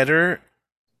get better.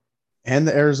 And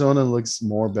the Arizona looks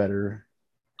more better.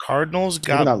 Cardinals not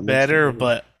got looks better, better.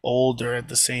 but older at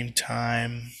the same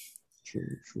time.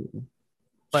 True.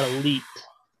 But elite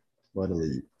But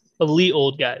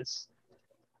old guys.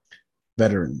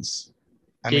 veterans.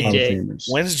 I JJ. mean, Hall of Famers.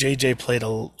 when's JJ played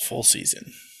a full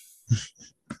season?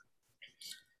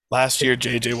 Last year,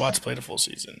 JJ Watts played a full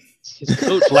season. His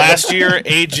coach. Last year,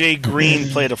 AJ Green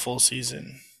played a full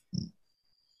season.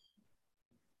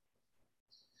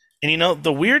 And you know,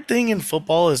 the weird thing in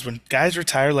football is when guys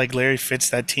retire like Larry Fitz,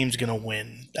 that team's going to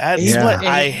win. That's Yeah. what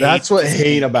I hate. That's what to I hate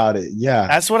think. about it. Yeah.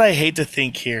 That's what I hate to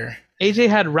think here. AJ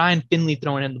had Ryan Finley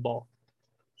throwing in the ball.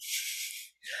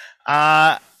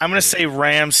 I'm going to say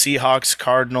Rams, Seahawks,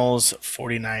 Cardinals,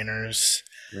 49ers.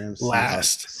 Rams,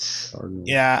 Last. Seahawks, Cardinals.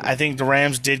 Yeah, I think the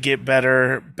Rams did get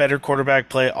better. Better quarterback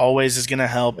play always is going to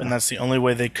help, and that's the only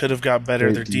way they could have got better.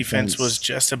 Great Their defense was defense.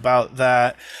 just about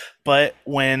that. But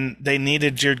when they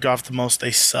needed Jared Goff the most,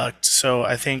 they sucked. So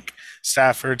I think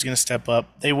Stafford's going to step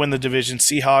up. They win the division.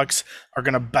 Seahawks are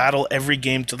going to battle every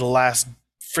game to the last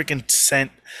freaking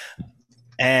cent.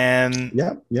 And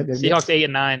Yep. Seahawks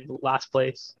 8-9, last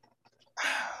place.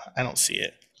 I don't see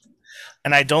it.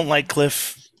 And I don't like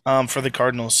Cliff for the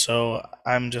Cardinals, so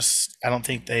I don't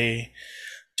think they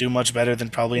do much better than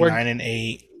probably We're-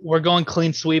 9-8. We're going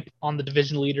clean sweep on the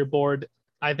division leaderboard.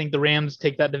 I think the Rams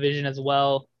take that division as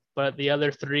well, but the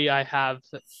other 3 I have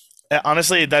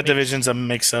Honestly, that division's a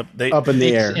mix-up. Up in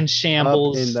the air. in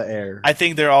shambles. Up in the air. I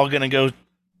think they're all gonna go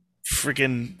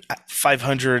freaking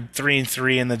 500,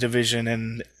 3-3 in the division,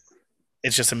 and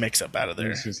it's just a mix-up out of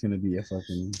there. It's just gonna be a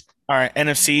fucking. All right,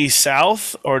 NFC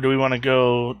South, or do we want to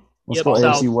go? Let's Yep, go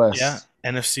South. AFC West. Yeah,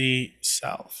 NFC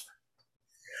South.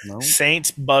 No.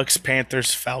 Saints, Bucks,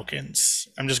 Panthers, Falcons.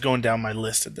 I'm just going down my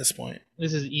list at this point.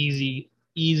 This is easy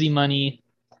money.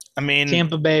 I mean,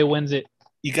 Tampa Bay wins it.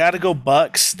 you got to go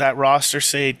Bucks. That roster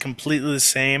stayed completely the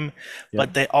same,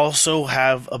 but they also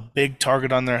have a big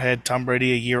target on their head. Tom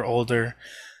Brady, a year older.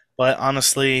 But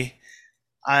honestly,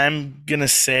 I'm going to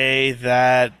say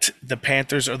that the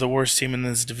Panthers are the worst team in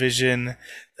this division.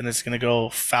 Then it's going to go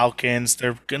Falcons.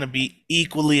 They're going to be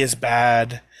equally as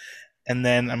bad. And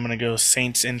then I'm going to go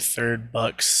Saints in third,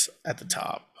 Bucks at the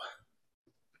top.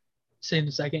 Same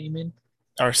second, you mean?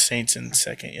 Or Saints in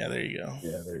second. Yeah, there you go.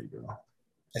 Yeah, there you go.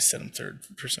 I said them third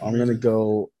for some I'm reason. gonna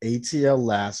go ATL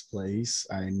last place.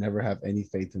 I never have any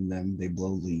faith in them. They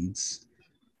blow leads.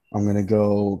 I'm gonna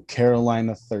go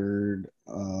Carolina third.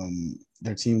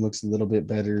 Their team looks a little bit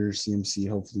better. CMC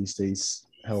hopefully stays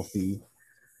healthy.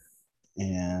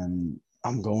 And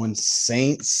I'm going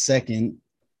Saints second.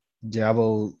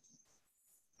 Jabo,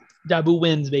 Dabu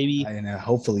wins, baby. and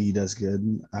hopefully he does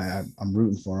good. I'm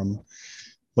rooting for him.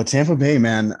 But Tampa Bay,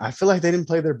 man, I feel like they didn't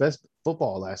play their best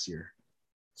football last year.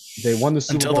 They won the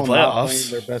Super Until Bowl the not playoffs.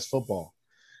 playing their best football.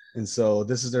 And so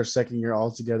this is their second year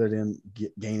altogether. They didn't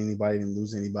gain anybody, didn't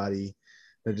lose anybody.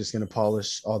 They're just going to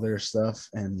polish all their stuff.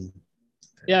 And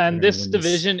Yeah, and they're gonna this win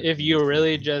division, if you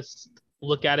really just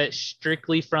look at it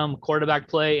strictly from quarterback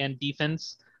play and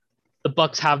defense, the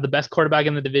Bucks have the best quarterback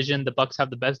in the division. The Bucks have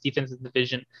the best defense in the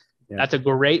division. Yeah. That's a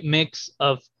great mix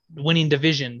of winning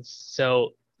divisions.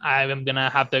 So I am gonna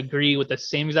have to agree with the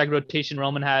same exact rotation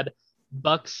Roman had: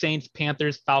 Bucks, Saints,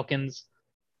 Panthers, Falcons.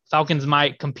 Falcons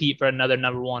might compete for another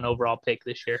number 1 overall pick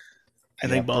this year. I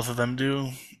think both of them do.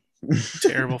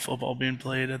 Terrible football being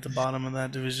played at the bottom of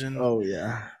that division. Oh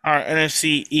yeah. All right,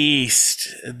 NFC East,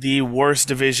 the worst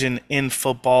division in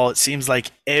football. It seems like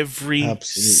every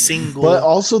Absolutely. single But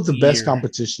also the best year.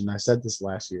 competition. I said this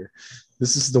last year.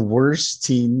 This is the worst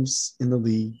teams in the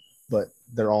league, but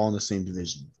they're all in the same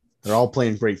division. They're all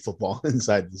playing great football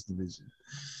inside this division.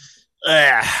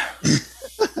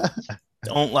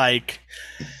 Don't like.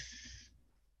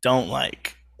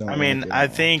 I mean, like I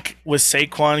think with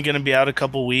Saquon going to be out a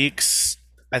couple weeks,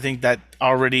 I think that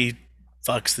already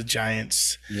fucks the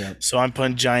Giants. Yeah. So I'm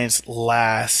putting Giants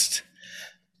last.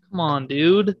 Come on,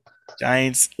 dude.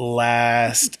 Giants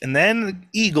last. And then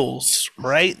Eagles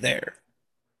right there.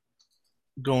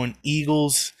 Going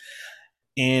Eagles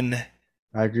in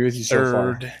I agree with you so far.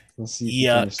 third. Let's see if you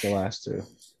finish the last two.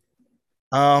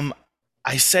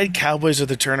 I said Cowboys are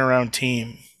the turnaround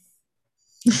team.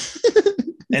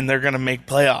 And they're going to make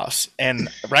playoffs. And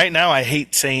right now, I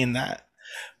hate saying that.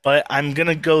 But I'm going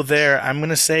to go there. I'm going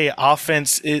to say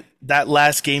offense, that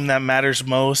last game that matters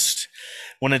most,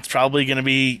 when it's probably going to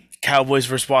be Cowboys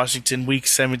versus Washington, week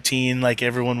 17, like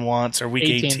everyone wants, or week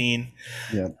 18.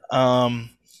 Yeah. I'm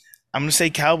going to say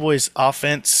Cowboys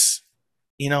offense.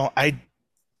 You know, I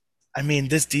mean,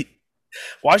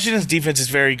 Washington's defense is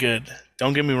very good.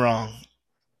 Don't get me wrong.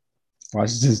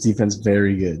 Washington's defense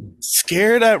very good.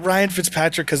 Scared at Ryan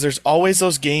Fitzpatrick because there's always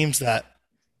those games that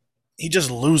he just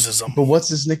loses them. But what's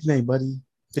his nickname, buddy?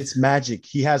 It's Magic.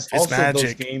 He has also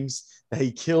those games that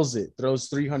he kills it, throws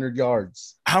 300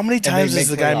 yards. How many times has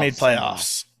the guy made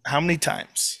playoffs? How many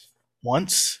times?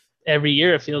 Once? Every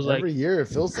year it feels like. Every year it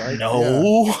feels like.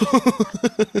 No.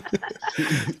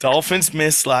 Yeah. Dolphins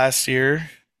missed last year.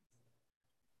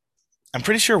 I'm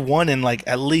pretty sure one in like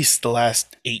at least the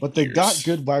last 8 But they years. got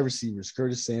good wide receivers.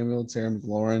 Curtis Samuel, Terry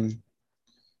McLaurin,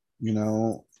 you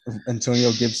know,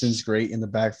 Antonio Gibson's great in the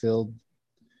backfield.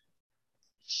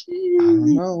 I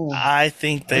don't know. I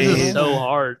think This is so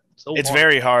hard. It's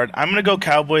very hard. I'm going to go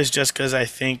Cowboys just because I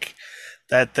think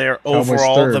that they're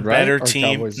overall the better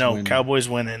team. Cowboys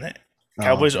winning it.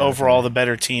 Cowboys overall the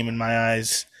better team in my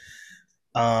eyes,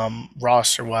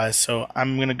 roster wise. So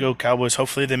I'm gonna go Cowboys.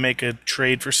 Hopefully they make a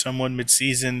trade for someone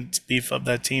midseason to beef up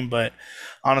that team. But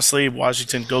honestly,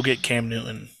 Washington, go get Cam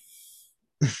Newton.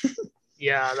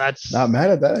 Yeah, that's not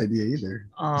mad at that idea either.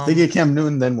 If they get Cam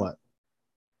Newton, then what?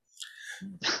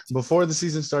 Before the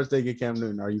season starts, they get Cam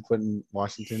Newton. Are you putting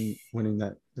Washington winning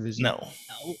that division?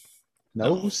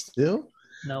 No. Still?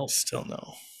 No. Still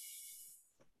no.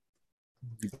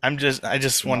 I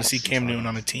just want to see Cam Newton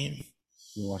on a team.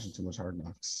 You're watching too much Hard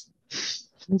Knocks.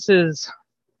 It's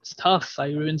tough.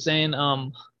 Like we've been saying,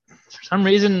 for some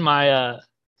reason my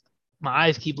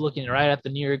eyes keep looking right at the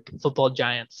New York Football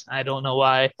Giants. I don't know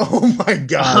why. Oh my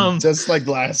god! Just like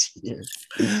last year.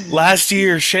 Last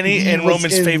year, Shenny and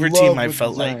Roman's favorite team. I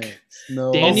felt like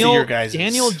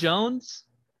Daniel Jones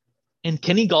and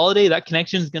Kenny Golladay. That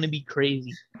connection is going to be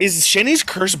crazy. Is Shenny's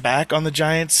curse back on the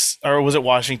Giants, or was it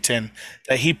Washington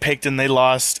that he picked and they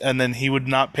lost, and then he would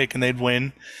not pick and they'd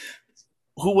win?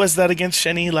 Who was that against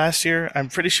Shenny last year? I'm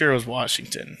pretty sure it was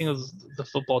Washington. I think it was the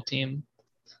football team.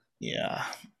 Yeah.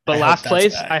 But last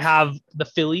place, I have the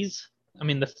Phillies. I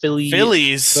mean, the Phillies.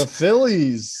 The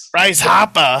Phillies. Bryce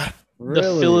Harper. The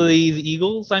Phillies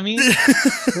Eagles, I mean.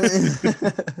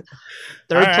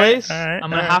 Third place, I'm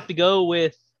going to have to go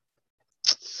with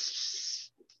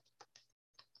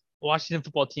Washington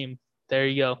Football Team. There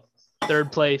you go.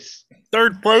 Third place.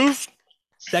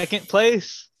 Second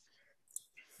place,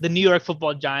 the New York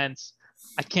Football Giants.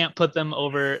 I can't put them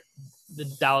over the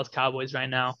Dallas Cowboys right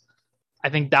now. I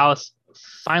think Dallas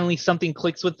finally something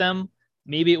clicks with them.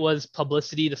 Maybe it was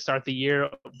publicity to start the year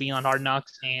beyond Hard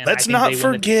Knocks. And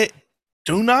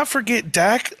do not forget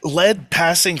Dak led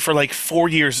passing for like 4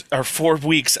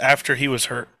 weeks after he was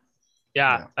hurt.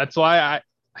 Yeah. That's why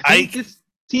I think this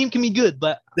team can be good,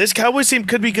 but this Cowboys team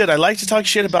could be good. I like to talk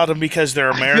shit about them because they're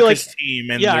America's team.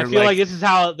 And I feel like this is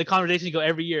how the conversation go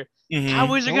every year. Mm-hmm.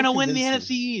 Cowboys are going to win the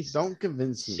NFC East. Don't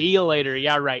convince me. See you later.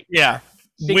 Yeah, right. Yeah.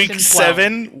 Week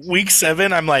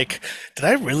 7, I'm like, did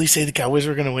I really say the Cowboys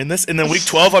were going to win this? And then week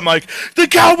 12, I'm like, the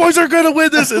Cowboys are going to win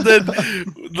this. And then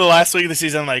the last week of the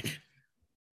season, I'm like,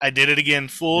 I did it again.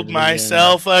 Fooled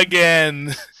myself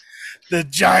again. The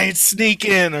Giants sneak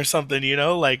in or something,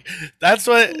 like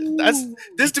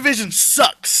this division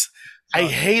sucks. I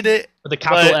hate it. With a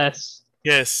capital S.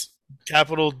 Yes.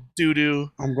 Capital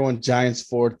doo-doo. I'm going Giants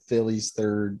 4th, Phillies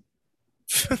 3rd.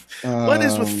 What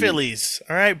is with Phillies?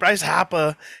 All right, Bryce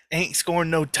Harper ain't scoring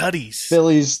no tutties.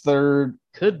 Phillies 3rd.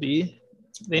 Could be.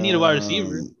 They need a wide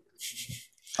receiver.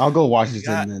 I'll go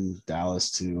Washington and Dallas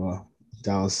too.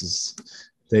 Dallas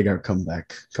they got come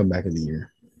back of the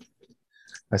year.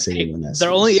 I say they win that.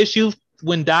 Their only issue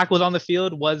when Dak was on the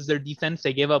field was their defense.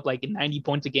 They gave up like 90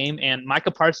 points a game, and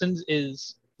Micah Parsons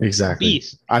is exactly.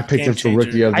 beast. I picked him for Game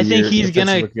rookie of the I think year. he's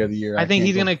gonna. Rookie of the year. I think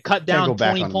he's can't gonna cut go down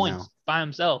back 20 on him points now. by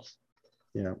himself.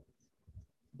 Yeah.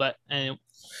 But All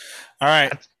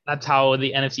right. that's how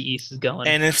the NFC East is going.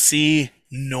 NFC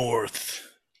North.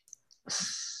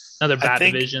 Another bad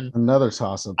think- division. Another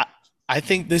toss-up. I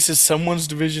think this is someone's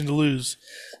division to lose.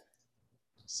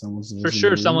 For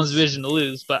sure, someone's division to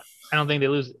lose, but I don't think they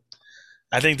lose it.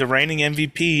 I think the reigning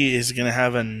MVP is going to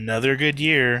have another good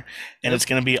year, and Yep. it's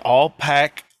going to be all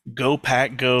Pack,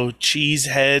 go cheese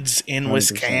heads in 100%.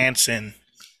 Wisconsin.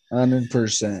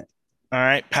 100%. All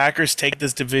right, Packers take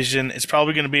this division. It's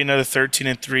probably going to be another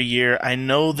 13-3 year. I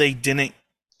know they didn't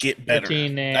get better.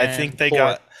 13 and I think they 4.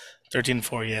 got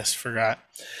 13-4. Yes, forgot.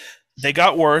 They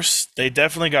got worse. They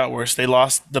definitely got worse. They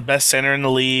lost the best center in the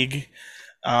league.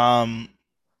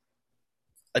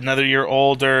 Another year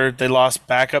older. They lost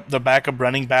the backup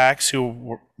running backs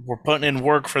who were putting in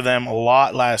work for them a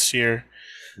lot last year.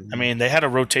 I mean, they had a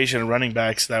rotation of running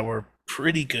backs that were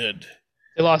pretty good.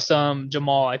 They lost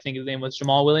Jamal. I think his name was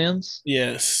Jamal Williams.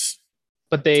 Yes.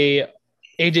 But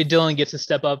AJ Dillon gets to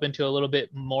step up into a little bit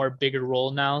more bigger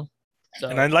role now. So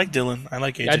And I like Dylan. I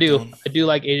like AJ I do. Dillon. I do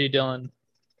like AJ Dillon.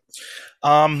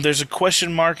 There's a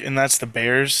question mark, and that's the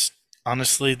Bears.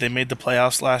 Honestly, they made the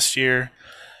playoffs last year.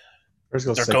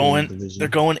 They're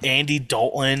going Andy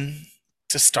Dalton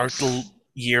to start the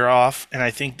year off, and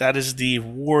I think that is the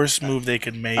worst move they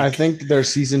could make. I think their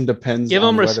season depends. Give on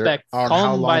him whether- respect. on Call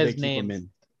how him long by they his keep name. him in.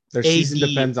 Their season AD.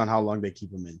 depends on how long they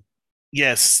keep him in.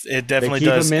 Yes, it They definitely keep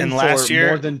does. him in And for last year,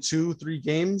 more than 2-3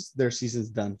 games, their season's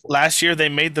done for. last year they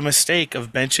made the mistake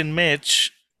of benching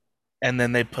Mitch, and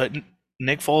then they put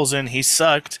Nick Foles in. He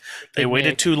sucked. They Big waited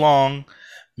Nick. too long.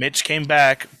 Mitch came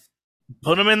back,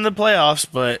 put him in the playoffs,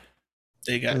 but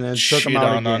they got And then took shit him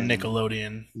out on again.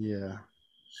 Nickelodeon. Yeah,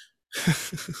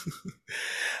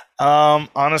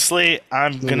 Honestly,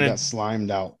 I'm then he gonna got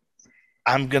slimed out.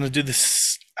 do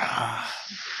this. I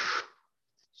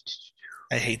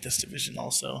hate this division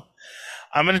also.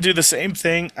 I'm going to do the same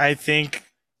thing. I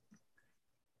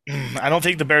don't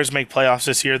think the Bears make playoffs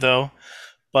this year, though.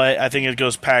 But I think it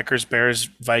goes Packers, Bears,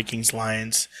 Vikings,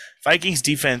 Lions. Vikings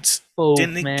defense Oh,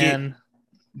 Didn't man.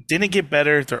 didn't get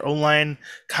better. Their O-line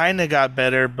kind of got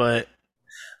better, but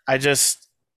I don't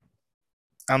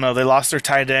know. They lost their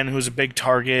tight end, who was a big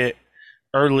target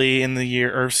early in the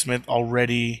year, Irv Smith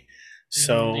already.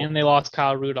 So And they lost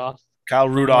Kyle Rudolph. Kyle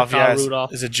Rudolph, Kyle yes,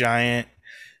 Rudolph. is a giant.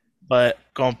 But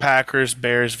going Packers,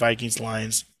 Bears, Vikings,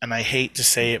 Lions. And I hate to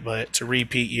say it, but it's a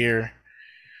repeat year.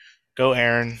 Go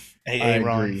Aaron. Hey,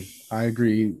 Ron. I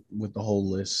agree with the whole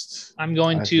list. I'm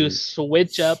going I to agree.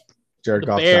 switch up Jared The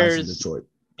Goff drives in Bears- Detroit.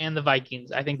 and the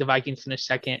Vikings. I think the Vikings finish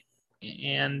second,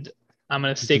 and I'm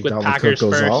going to You stick think with Dalvin Packers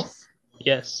Cook goes first. off?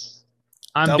 Yes.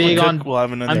 I'm Dalvin big Cook on will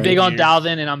have another I'm big on year.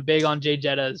 Dalvin, and I'm big on Jay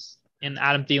Jettas and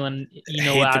Adam Thielen. You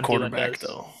know I hate what the Adam Thielen quarterback, does.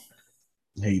 though.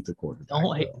 Hate the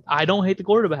quarterback. I don't hate the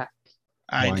quarterback.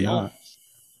 I Why do. not?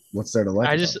 What's there to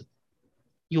like?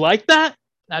 You like that?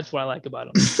 That's what I like about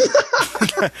him.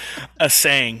 A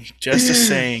saying. Just a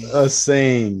saying. A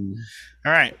saying.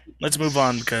 All right. Let's move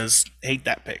on because hate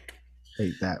that pick.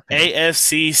 Hate that. pick.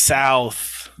 AFC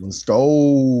South. Let's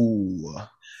go.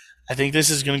 I think this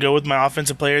is going to go with my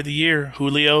offensive player of the year,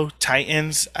 Julio,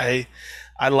 Titans. I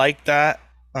like that.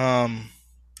 I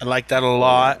like that a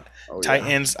lot. Oh, yeah.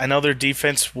 Titans, I know their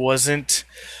defense wasn't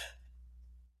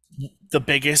the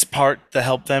biggest part that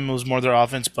helped them. It was more their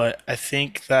offense, but I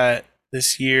think that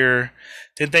this year,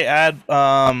 did they add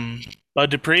Bud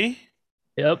Dupree?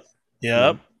 Yep.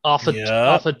 Yep. Off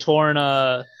a torn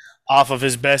Off of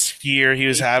his best year he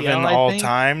was ACL, having I all think.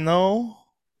 time, though.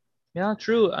 Yeah,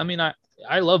 true. I mean,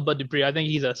 I love Bud Dupree. I think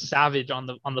he's a savage on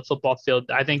the football field.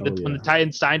 I think that when the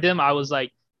Titans signed him, I was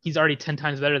like, he's already 10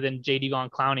 times better than J.D. Von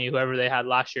Clowney, whoever they had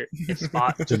last year. His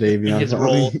spot. Jadavion his Clowney.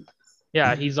 role.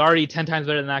 Yeah, he's already 10 times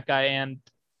better than that guy, and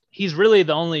he's really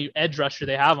the only edge rusher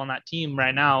they have on that team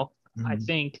right now, I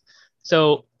think.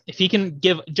 So if he can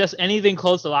give just anything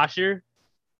close to last year,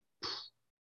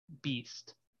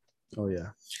 beast. Oh yeah.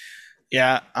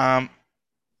 Yeah.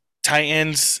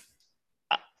 Titans,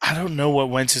 I don't know what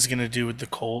Wentz is going to do with the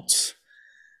Colts,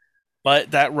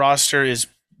 but that roster is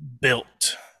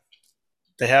built.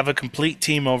 They have a complete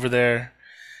team over there.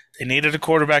 They needed a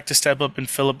quarterback to step up in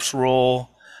Phillips' role.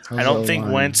 I don't think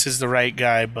Wentz is the right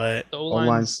guy, but The O-line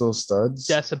O-line's still studs.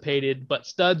 decipated, but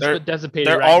They're- decipated.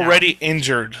 they're right already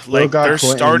injured. Like got they're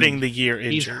Quentin. starting the year now.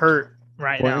 injured. He's hurt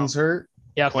right Quentin's now. hurt.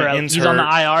 Yeah, Quentin's he's on the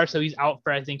hurt. IR, so he's out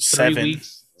for I think 3 7.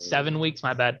 weeks, 7 weeks.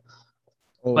 My bad.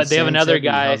 Oh, But they have Sam another Tevi.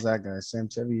 guy. How's that guy? Sam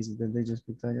Tevi. Did they just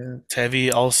pick that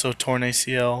Tevi also torn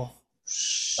ACL. guy?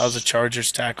 That was a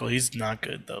Chargers tackle. He's not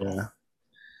good though. Yeah.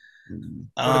 Mm,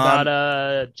 What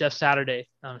about Jeff Saturday?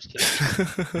 No, I'm just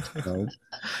kidding. no.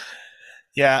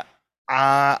 Yeah,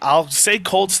 I'll say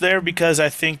Colts there because I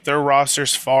think their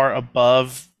roster's far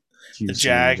above the Houston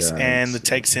Jags and the yeah.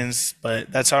 Texans,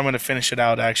 but that's how I'm going to finish it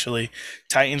out, actually.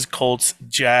 Titans, Colts,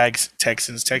 Jags,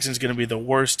 Texans. Texans going to be the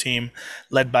worst team,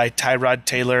 led by Tyrod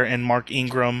Taylor and Mark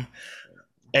Ingram.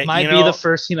 Might be the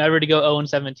first team ever to go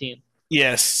 0-17.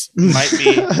 Yes, might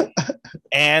be.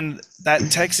 And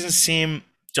that Texans team,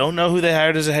 don't know who they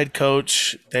hired as a head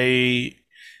coach. Deshaun's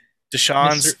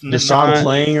Deshaun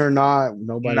playing or not?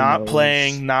 Nobody not knows.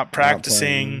 playing, not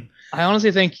practicing. I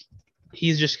honestly think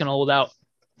he's just going to hold out.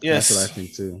 Yes. That's what I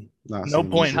think too. No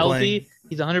point He's in healthy.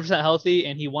 He's 100% healthy,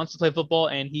 and he wants to play football,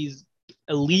 and he's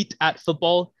elite at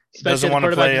football. Doesn't want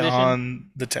to play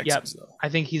on the Texans, though. I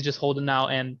think he's just holding out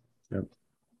and Yep.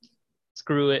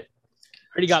 Screw it.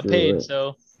 Already got paid,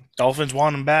 so. Dolphins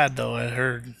want him bad, though, I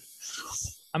heard.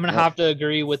 I'm going to have to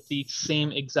agree with the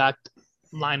same exact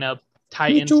lineup.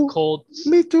 Titans, Colts,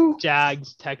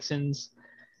 Jags, Texans.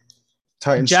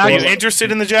 Titans. Are you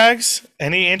interested in the Jags?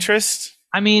 Any interest?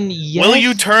 I mean, yes. Will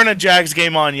you turn a Jags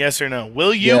game on, yes or no?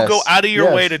 Will you go out of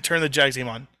your way to turn the Jags game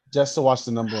on? Just to watch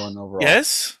the number one overall.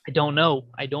 Yes? I don't know.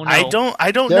 I don't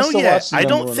know yet. I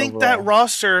don't think that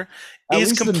roster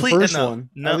is complete enough.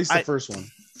 No, at least the first one.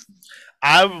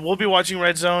 I will be watching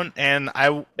Red Zone, and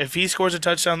if he scores a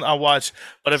touchdown, I'll watch.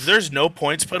 But if there's no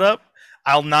points put up,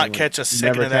 I'll not catch a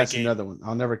second of that game. Another one.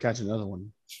 I'll never catch another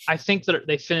one. I think that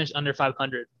they finished under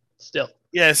 500 still.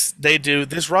 Yes, they do.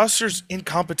 This roster's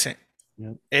incompetent.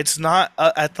 Yep. It's not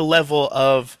at the level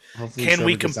of Hopefully can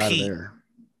we compete?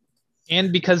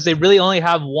 And because they really only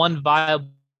have one viable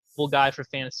guy for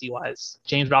fantasy-wise,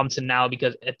 James Robinson now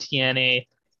because Etienne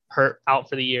hurt out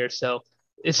for the year. So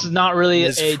it's not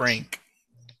really Frank.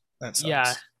 That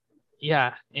sucks.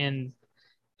 Yeah, and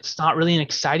it's not really an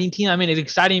exciting team. I mean, it's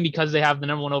exciting because they have the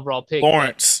number one overall pick.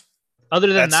 Lawrence.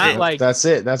 Other than that, that's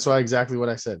it. That's exactly what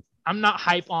I said. I'm not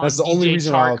hype on. That's the only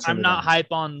reason I'm not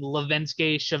hype on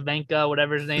Levinsky, Shavenka,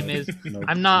 whatever his name is.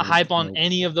 I'm not hype on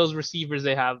any of those receivers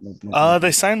they have.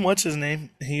 They signed what's his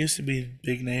name? He used to be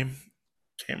big name.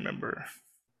 Can't remember.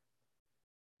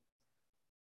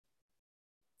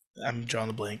 I'm drawing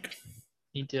the blank.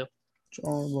 Me too.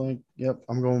 Yep,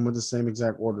 I'm going with the same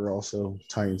exact order. Also,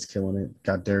 Titans killing it.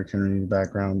 Got Derrick Henry in the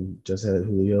background. Just had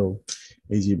Julio,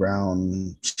 AJ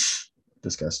Brown.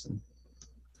 Disgusting.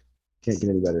 Can't get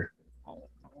any better.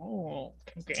 Oh,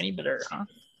 can't get any better, huh?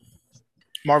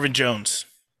 Marvin Jones.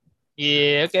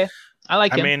 Yeah, okay. I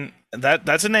like him. I mean,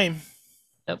 that's a name.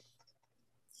 Yep.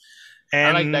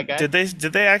 And I like that guy.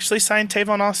 Did they actually sign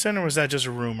Tavon Austin, or was that just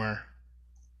a rumor?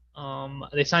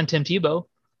 They signed Tim Tebow.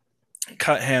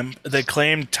 Cut him. They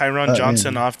claimed Tyron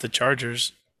Johnson off the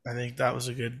Chargers. I think that was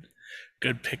a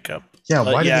good pickup. Yeah,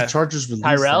 why did the Chargers release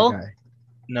Tyrell? that guy?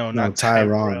 No, not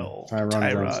Tyrod.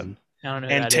 Tyrod.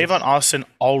 And Tavon Austin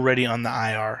already on the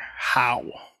IR. How?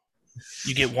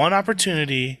 You get one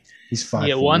opportunity. He's fine. You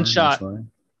get one shot.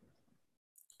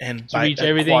 And to reach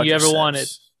everything you ever wanted.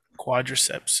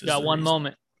 Quadriceps. Got one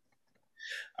moment.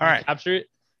 All right. Capture it.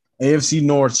 AFC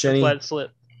North, Shenny. Let it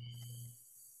slip.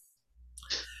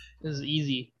 This is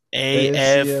easy.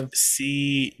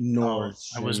 AFC North.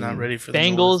 I was not ready for the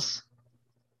Bengals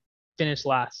finish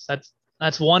last.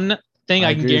 That's one thing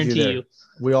I can guarantee you.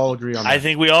 We all agree on that. I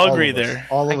think we all agree there.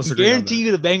 All of us agree. I guarantee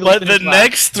you the Bengals. But the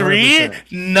next three,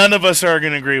 100%. none of us are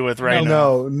going to agree with now.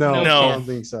 No, no, I don't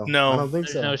think so. No, I don't think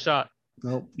so. No shot.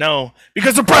 Nope. No,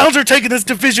 because the Browns are taking this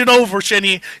division over,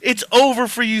 Shenny. It's over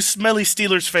for you smelly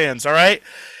Steelers fans, all right?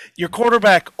 Your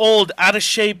quarterback, old, out of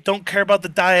shape, don't care about the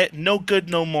diet, no good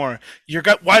no more. Your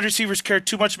wide receivers care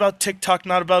too much about TikTok,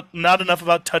 not enough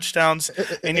about touchdowns,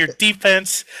 and your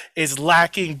defense is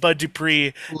lacking Bud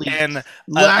Dupree and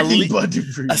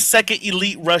a second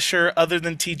elite rusher other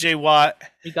than TJ Watt.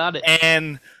 You got it.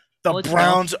 And the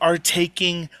Browns are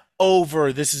taking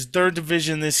over. This is their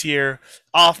division this year.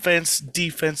 Offense,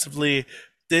 defensively,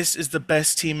 this is the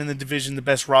best team in the division, the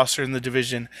best roster in the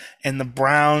division, and the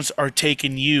Browns are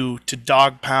taking you to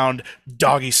dog pound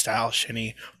doggy style,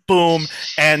 Shenny. Boom.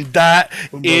 And that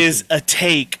is a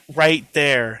take right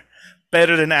there.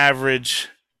 Better than average.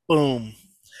 Boom.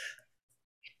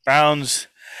 Browns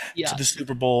to the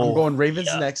Super Bowl. I'm going Ravens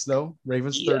next, though.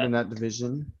 Ravens third in that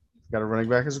division. Got a running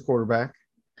back as a quarterback.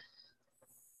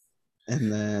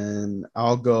 And then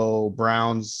I'll go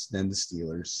Browns, then the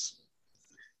Steelers.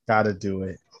 Gotta do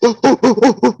it.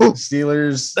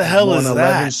 Steelers. The hell is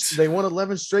that? They won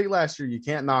 11 straight last year. You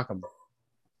can't knock them.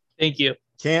 Thank you.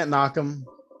 Can't knock them.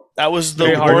 That was the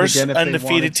Very hard worst again if they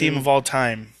undefeated wanted team to. of all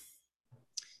time.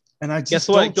 And I just Guess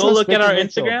what? don't Go trust look at Baker our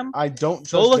Mayfield. Instagram. I don't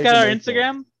trust Go look Baker at our Mayfield.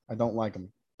 Instagram. I don't like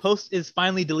him. Post is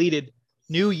finally deleted.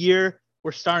 New year,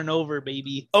 we're starting over,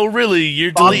 baby. Oh, really?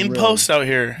 You're Bob, deleting really? posts out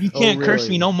here. You can't curse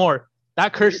really? me no more.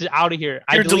 That curse is out of here.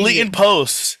 I You're deleted deleting it.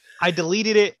 posts. I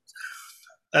deleted it.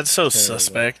 That's so Terrible.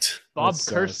 suspect. Bob That's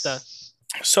cursed sus. us.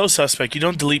 So suspect. You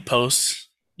don't delete posts.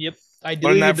 Yep. I Learn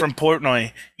deleted that from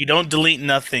Portnoy. You don't delete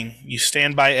nothing. You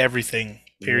stand by everything.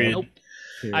 Period. Nope.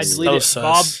 Period. I deleted So it.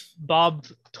 Bob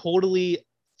sus. totally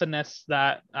finessed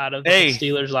that out of Hey. the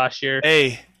Steelers last year.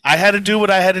 Hey, I had to do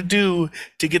what I had to do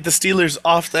to get the Steelers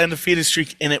off the undefeated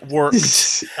streak, and it worked.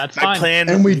 That's My fine. plan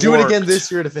And we do it again worked.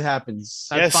 this year if it happens.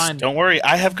 That's Yes, fine. don't worry.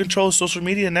 I have control of social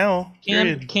media now.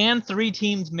 Period. Can 3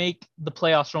 teams make the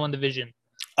playoffs from one division? It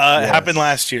Yes. happened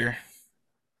last year.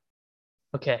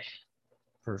 Okay.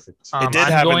 Perfect. It did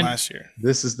I'm happen going- last year.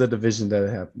 This is the division that it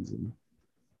happens in.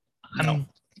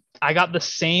 I got the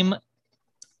same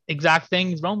exact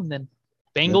thing as Roman then.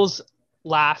 Bengals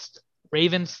last,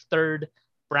 Ravens third,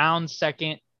 Browns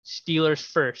second, Steelers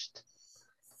first.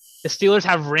 The Steelers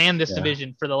have ran this Yeah.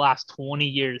 division for the last 20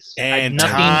 years. And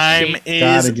Nothing time changed. is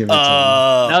Gotta give it to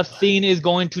up. Nothing is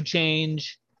going to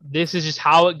change. This is just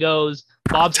how it goes.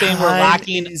 Bob's saying we're Time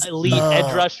lacking is elite up.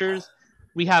 edge rushers.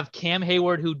 We have Cam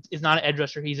Hayward, who is not an edge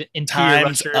rusher. He's an interior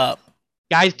Time's rusher. up.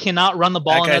 Guys cannot run the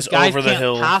ball That on us. guy's Guys over the can't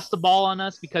hill. pass the ball on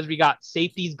us because we got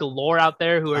safeties galore out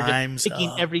there who are Time's just picking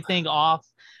up. everything off.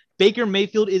 Baker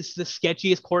Mayfield is the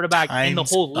sketchiest quarterback in the Time's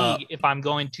whole up. league, if I'm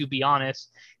going to be honest.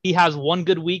 He has one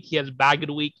good week. He has a bad good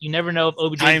week. You never know if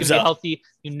OBJ is going Time's to be up. healthy.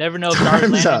 You never know if Jarvis Time's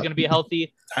Landry is up. going to be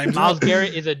healthy. Time's Miles up.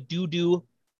 Garrett is a doo-doo.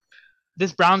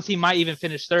 This Browns team might even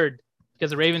finish third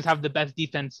because the Ravens have the best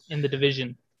defense in the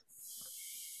division.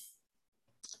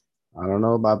 I don't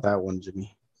know about that one,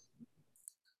 Jimmy.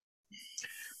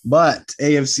 But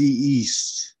AFC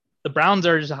East, The Browns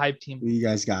are just a hype team. who you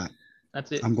guys got?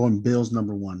 That's it. I'm going Bills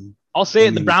number 1. I'll say I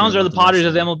it. The mean, Browns are the the rest Potters of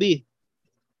of them. MLB.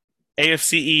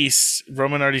 AFC East.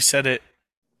 Roman already said it.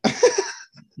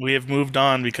 We have moved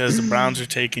on because the Browns are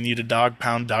taking you to dog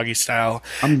pound doggy style.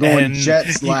 I'm going And Jets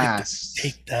you could last.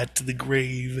 Take that to the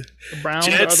grave. The Browns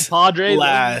Jets are the Padres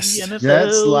last. of the NFL.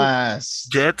 Jets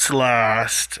last. Jets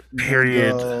last.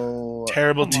 Period. Go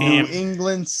Terrible Come on. team. New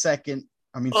England second.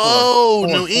 Oh,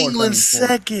 fourth, New fourth, England I mean, fourth.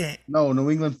 second. No,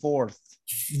 New England fourth.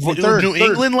 New third.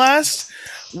 England last?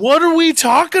 What are we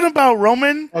talking about,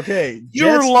 Roman? Okay. You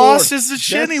were Jets lost fourth. as the Jets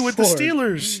shinny with the fourth.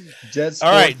 Steelers. Jets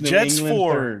All right, fourth, New Jets England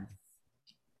four. third.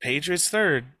 Patriots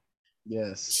third.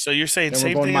 Yes. So you're saying Then we're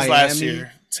same going thing as last Miami,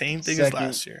 year. Same thing second. as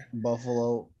last year.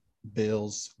 Buffalo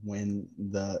Bills win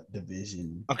the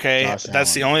division. Okay, Josh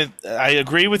that's the Allen. only. I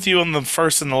agree with you on the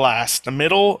first and the last. The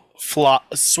middle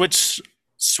flop, switch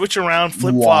around,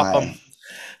 flip flop Why? them,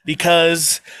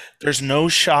 because there's no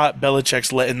shot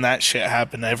Belichick's letting that shit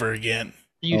happen ever again.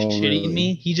 Are you Oh, shitting really?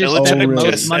 me? He just Belichick spent most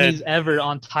just monies said- ever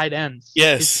on tight ends.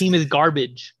 Yes. His team is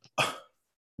garbage.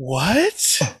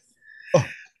 What? Oh.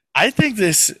 I think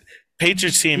this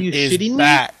Patriots team Are you is shitting me?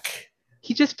 back.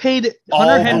 He just paid All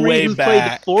Hunter the Henry, way who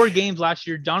back. played 4 games last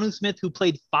year, Jonnu Smith, who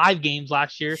played 5 games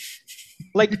last year.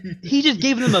 Like, he just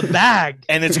gave them a bag.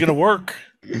 And it's gonna work.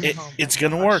 Oh my It's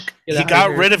gonna gosh. work. Get He outta got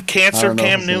here. rid of I Cancer don't know if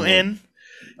Cam it's gonna work. Newton.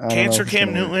 I don't know Cancer if it's Cam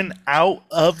gonna work. Newton out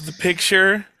of the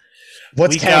picture.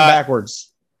 What's We Cam got-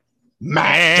 backwards? Mac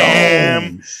Bam.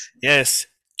 Jones. Yes.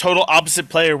 Total opposite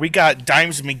player. We got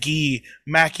Dimes McGee,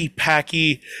 Mackey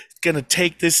Packy, gonna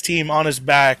take this team on his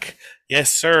back. Yes,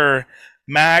 sir.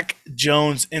 Mac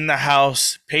Jones in the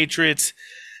house. Patriots,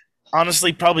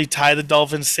 honestly, probably tie the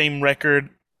Dolphins, same record,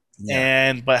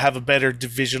 but have a better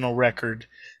divisional record.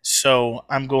 So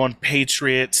I'm going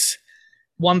Patriots.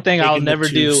 One thing I'll taking the never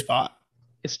 2 do spot.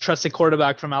 is trust a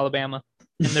quarterback from Alabama.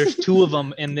 And there's 2 of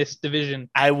them in this division.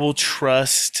 I will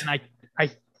trust. And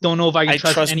I don't know if I can I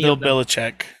trust any Bill of them.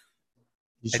 Belichick.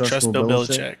 You I trust Bill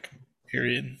Belichick.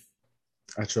 Period.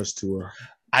 I trust Tua.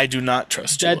 I do not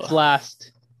trust Jets Tua.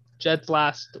 last. Jets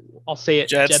last. I'll say it.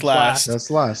 Jets last. That's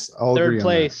last. I'll agree Third on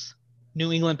place,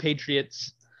 New England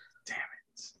Patriots. Damn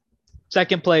it.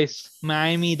 Second place,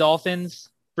 Miami Dolphins.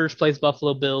 First place,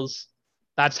 Buffalo Bills.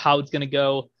 That's how it's going to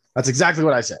go. That's exactly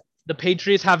what I said. The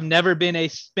Patriots have never been a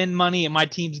spend money and my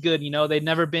team's good. You know, they've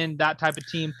never been that type of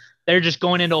team. They're just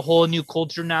going into a whole new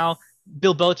culture now.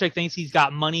 Bill Belichick thinks he's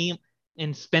got money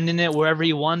and spending it wherever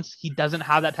he wants. He doesn't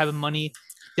have that type of money.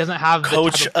 He doesn't have the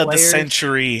Coach type of the players.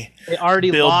 century, They already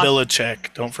Bill lost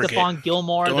Belichick. Don't forget. Stephon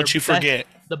Gilmore. Don't their you best- forget.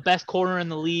 the best corner in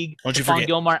the league. Don't you Stephon forget.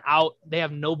 Gilmore out. They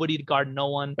have nobody to guard no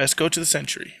one Best coach of the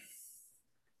century.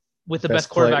 with the best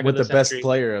quarterback with of the best century.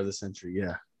 player of the century.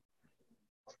 Yeah.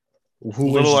 Who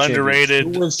wins Little the championship? underrated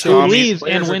Who wins Who Tom- leaves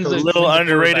players and or wins the coaches? little wins the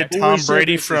underrated quarterback? Who Tom wins Brady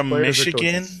championships, from players or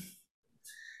Michigan. coaches?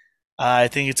 I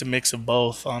think it's a mix of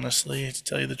both, honestly, to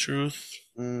tell you the truth.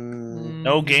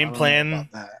 No I game don't know plan,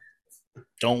 about that.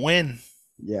 don't win.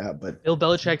 Yeah, but Bill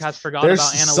Belichick has forgotten there's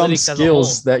about some analytics as a whole.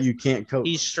 skills that you can't coach.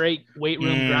 He's straight weight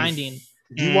room grinding.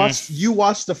 You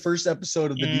watched the first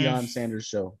episode of the Mm. Deion Sanders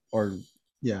show, or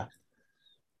yeah,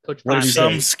 Coach What did Prime. he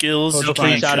Some say? skills Coach you No free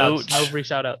can't Prime. shout outs. coach. No free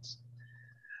shout outs.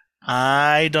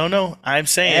 I don't know. I'm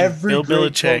saying every Bill great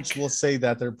Belichick. coach will say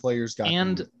that their players got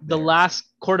And them the there. last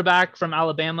quarterback from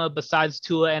Alabama besides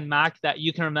Tua and Mac that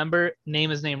you can remember, name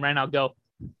his name right now. Go.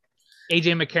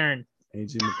 AJ McCarron,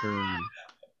 AJ McCarron.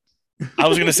 I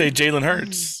was gonna say Jalen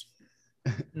Hurts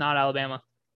not Alabama.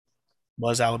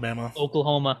 was Alabama.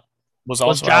 Oklahoma. Was Was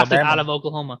also drafted Alabama. out of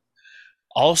Oklahoma.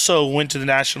 Also went to the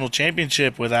national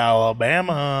championship with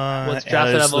Alabama Was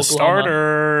drafted as out of the Oklahoma.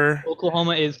 starter.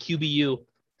 Oklahoma is QBU.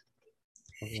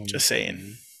 Just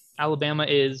saying. Alabama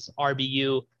is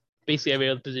RBU. Basically every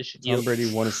other position. Tom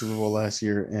Brady won a Super Bowl last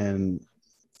year, and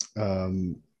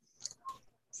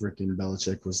freaking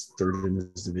Belichick was third in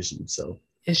his division. So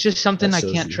It's just something That I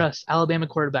shows can't you. trust. Alabama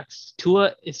quarterbacks.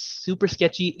 Tua is super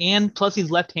sketchy, and plus he's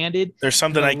left-handed. There's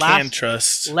something The I can last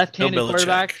trust. Left-handed Bill Belichick.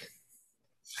 quarterback.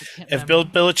 I can't If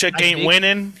remember. Bill Belichick I ain't think-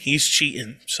 winning, he's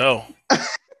cheating. So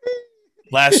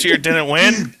last year didn't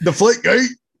win. the Flake Gate.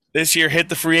 This year hit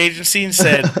the free agency and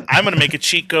said, I'm going to make a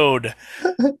cheat code.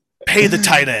 Pay the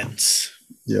tight ends.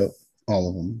 Yep, all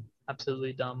of them.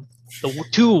 Absolutely dumb. The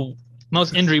two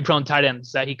most injury-prone tight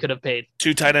ends that he could have paid.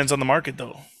 2 tight ends on the market,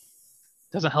 though.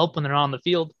 Doesn't help when they're on the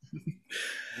field.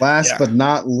 Last Yeah. but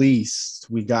not least,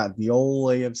 we got the old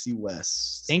AFC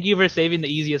West. Thank you for saving the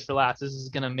easiest for last. This is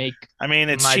gonna make I mean,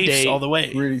 it's My Chiefs day. all the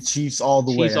way. Really, Chiefs all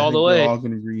the way. Chiefs I all think the way. We're all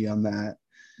going to agree on that.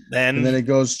 Then, And then it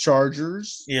goes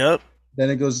Chargers. yep. Then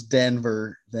it goes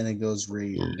Denver. Then it goes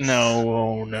Raiders.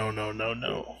 No.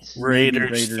 Maybe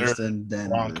Raiders third, then Denver.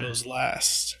 Broncos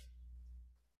last.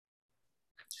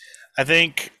 I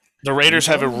think the Raiders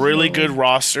have a really good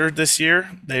roster this year.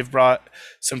 They've brought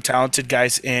some talented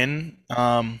guys in.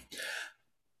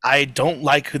 I don't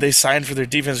like who they signed for their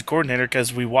defensive coordinator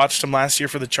because we watched them last year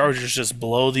for the Chargers just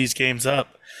blow these games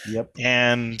up. Yep.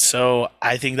 And so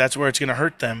I think that's where it's going to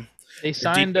hurt them. they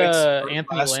signed defense hurt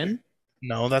Anthony last Lynn.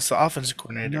 No, that's the offensive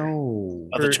coordinator No.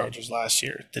 of the For- Chargers last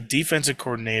year. The defensive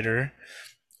coordinator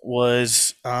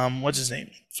was what's his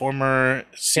name? Former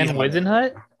Ken Seahawks.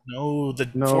 Wisenhut. No, the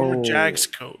No. former Jags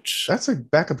coach. That's a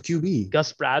backup QB.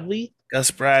 Gus Bradley. Gus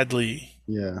Bradley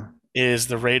Yeah. is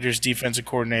the Raiders defensive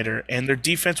coordinator, and their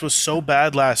defense was so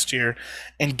bad last year,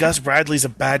 and Gus Bradley's a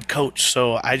bad coach,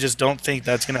 so I just don't think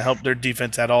that's going to help their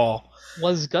defense at all.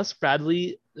 Was Gus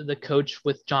Bradley the coach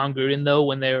with John Gruden though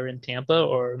when they were in Tampa,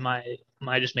 or am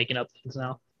I just making up things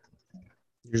now?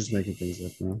 You're just making things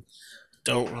up now.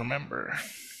 Don't remember.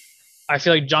 I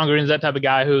feel like John Gruden's that type of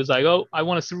guy who's like, oh, I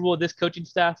won a Super Bowl with this coaching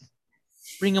staff.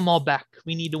 Bring them all back.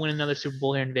 We need to win another Super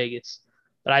Bowl here in Vegas.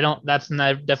 But I don't. That's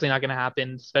definitely not going to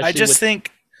happen. Especially I just with,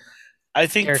 think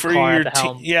Derek for Carr at your the team,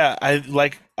 helm. yeah,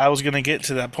 I was going to get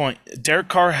to that point. Derek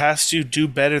Carr has to do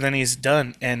better than he's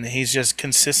done, and he's just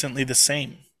consistently the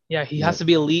same. Yeah, he has to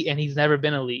be elite, and he's never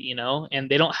been elite, you know. And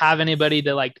they don't have anybody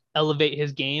to like elevate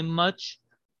his game much.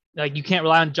 Like you can't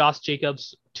rely on Josh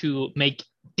Jacobs to make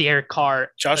Derek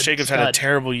Carr. Josh a Jacobs had a stud.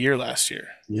 terrible year last year.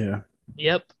 Yeah.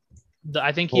 Yep.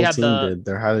 I think he Whole had team the. did.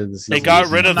 They're highly the They season.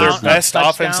 got rid of their amount of best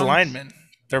offensive touchdowns. lineman.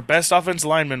 Their best offensive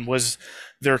lineman was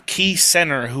their key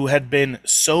center who had been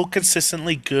so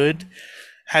consistently good,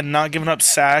 had not given up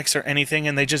sacks or anything,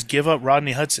 and they just give up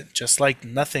Rodney Hudson, just like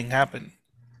nothing happened.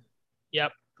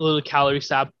 Yep. A little calorie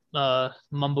sap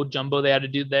mumbo jumbo they had to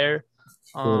do there.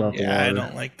 Pull it up. Yeah, I water.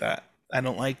 don't like that. I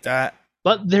don't like that.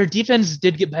 But their defense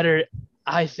did get better,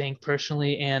 I think,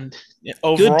 personally. And Yeah,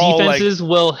 good overall, defenses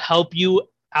will help you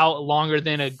out longer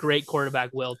than a great quarterback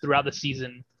will throughout the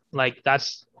season. Like,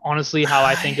 that's honestly how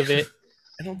I think of it.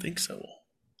 I don't think so.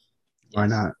 Why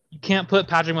not? You can't put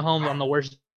Patrick Mahomes on the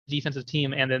worst defensive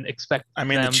team and then expect I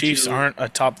mean, the them Chiefs to- aren't a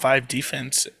top 5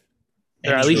 defense.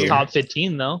 They're at any least year. top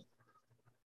 15, though.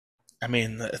 I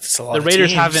mean, it's a lot. The of Raiders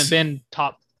teams. haven't been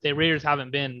top. The Raiders haven't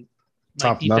been like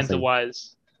Top defensive nothing.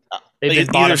 wise. They've been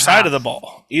bottom either side half. of the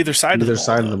ball. Either side of the Either ball.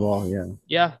 side of though. the ball, yeah.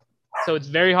 Yeah. So it's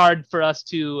very hard for us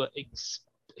to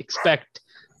expect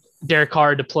Derek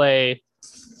Carr to play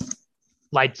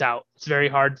lights out. It's very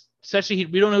hard, especially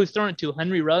we don't know who's throwing it to.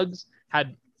 Henry Ruggs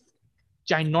had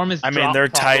ginormous. I mean, drop their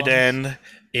tight problems. end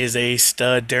is a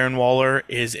stud. Darren Waller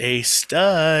is a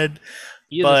stud.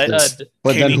 He is but- a stud.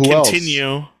 But Can then he who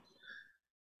continue?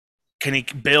 Can he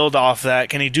build off that?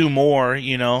 Can he do more?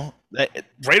 You know,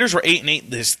 Raiders were 8-8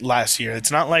 this last year.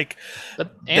 It's not like And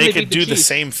they could beat do the Chiefs.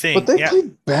 same thing. But they Yeah,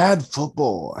 played bad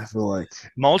football. I feel like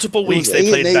multiple it was weeks they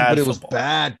played 8-8, bad but it was football.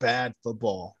 bad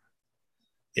football.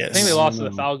 I think Yes. they lost to the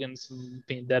Mm. Falcons,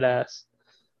 being dead ass.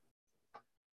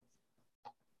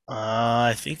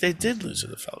 I think they did lose to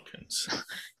the Falcons.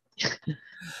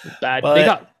 Bad. But- They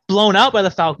got blown out by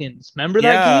the Falcons. Remember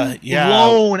Yeah, that game? yeah.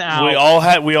 Blown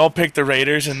out. We all picked the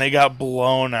Raiders and they got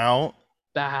blown out.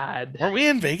 Bad. Weren't we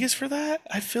in Vegas for that?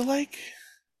 I feel like.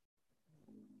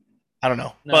 I don't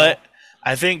know. No. But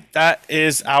I think that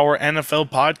is our NFL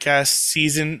podcast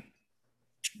season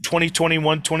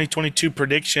 2021-2022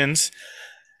 predictions.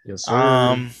 Yes,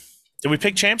 sir. Did we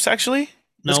pick champs actually?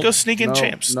 Let's Nope. go sneak in No,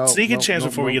 champs. no, Sneak in no, champs no,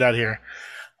 before we no. get out of here.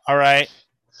 All right.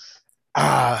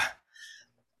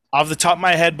 Off the top of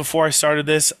my head, before I started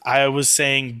this, I was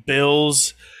saying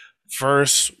Bills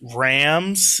versus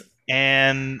Rams.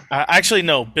 And actually,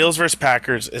 no, Bills versus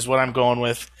Packers is what I'm going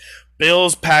with.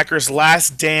 Bills, Packers,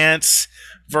 last dance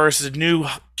versus new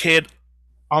kid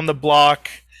on the block,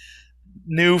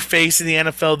 new face in the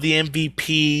NFL, the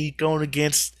MVP, going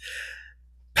against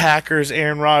Packers,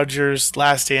 Aaron Rodgers,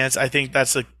 last dance. I think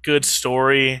that's a good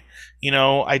story. You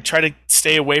know, I try to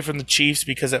stay away from the Chiefs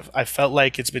because I felt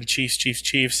like it's been Chiefs.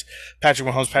 Patrick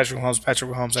Mahomes.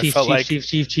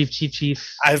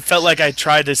 Chiefs. I felt like I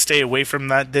tried to stay away from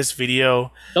this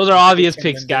video. Those are obvious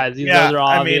picks, guys. Yeah, Those are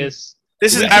I mean, obvious.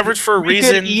 This is average for a We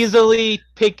reason. could easily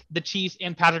pick the Chiefs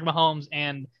and Patrick Mahomes,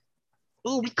 and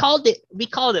we called it,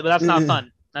 but that's not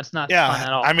fun. That's not fun at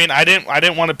Yeah, all. I mean, I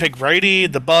didn't want to pick Brady,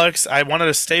 the Bucks. I wanted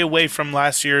to stay away from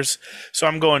last year's, so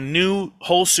I'm going new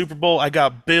whole Super Bowl. I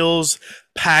got Bills,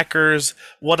 Packers.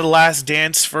 What a last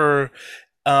dance for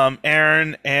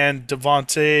Aaron and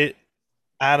Devontae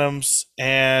Adams,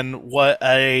 and what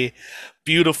a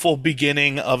beautiful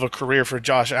beginning of a career for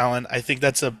Josh Allen. I think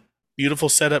that's a beautiful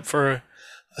setup for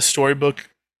a storybook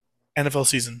NFL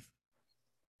season.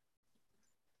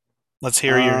 Let's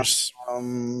hear yours.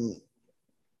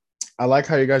 I like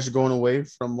how you guys are going away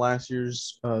from last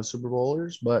year's Super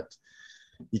Bowlers, but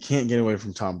you can't get away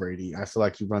from Tom Brady. I feel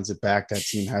like he runs it back. That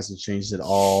team hasn't changed at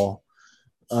all.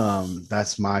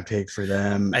 That's my pick for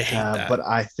them. I hate that. But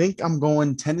I think I'm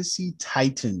going Tennessee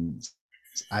Titans.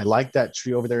 I like that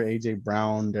tree over there, A.J.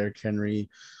 Brown, Derrick Henry,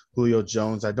 Julio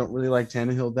Jones. I don't really like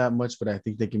Tannehill that much, but I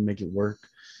think they can make it work.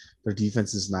 Their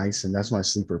defense is nice, and that's my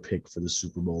sleeper pick for the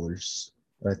Super Bowlers.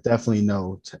 But I definitely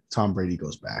know Tom Brady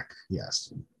goes back. He has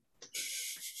to.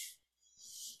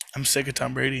 I'm sick of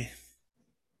Tom Brady.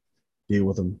 Deal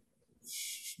with him.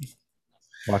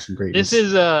 Watching greatness. This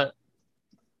is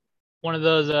one of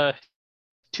those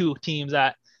two teams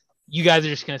that you guys are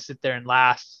just gonna sit there and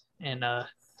laugh and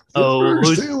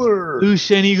who's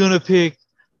Shenny gonna pick?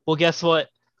 Well, guess what?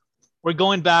 We're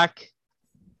going back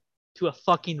to a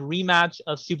fucking rematch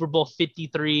of Super Bowl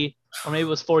 53, or maybe it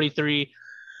was 43.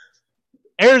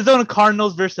 Arizona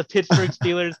Cardinals versus the Pittsburgh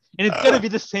Steelers, and it's gonna be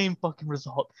the same fucking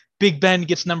result. Big Ben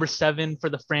gets number 7 for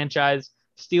the franchise.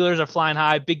 Steelers are flying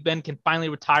high. Big Ben can finally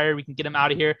retire. We can get him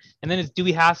out of here. And then it's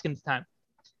Dewey Haskins time.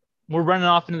 We're running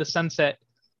off into the sunset.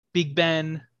 Big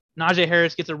Ben, Najee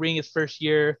Harris gets a ring his first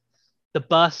year. The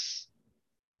bus.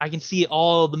 I can see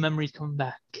all the memories coming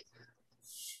back.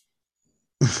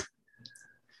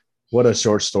 What a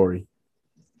short story.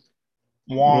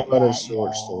 Wah, What wah, a short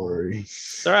wah. story.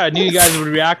 It's all right. I knew you guys would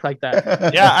react like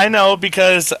that. Yeah, I know,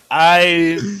 because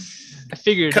I I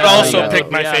figured. could that's how you also guys pick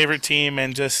would my react. favorite team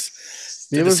and just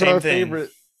do the Steelers same are our thing.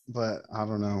 favorite, but I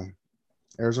don't know.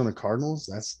 Arizona Cardinals,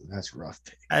 that's rough.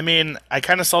 I mean, I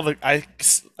kind of saw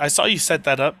I saw you set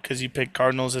that up because you picked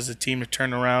Cardinals as a team to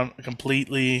turn around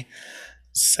completely,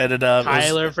 set it up. It was-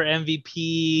 Tyler for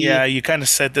MVP. yeah, you kind of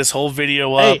set this whole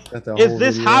video Hey, up. Set the if whole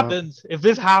this video up.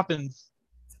 happens,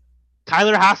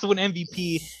 Kyler has to win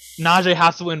MVP. Najee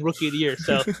has to win Rookie of the Year.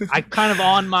 So I kind of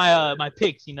on my my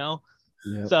picks, you know.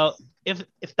 Yep. So if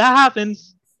that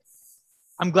happens,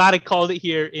 I'm glad I called it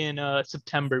here in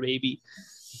September, baby.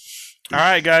 All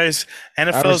right, guys,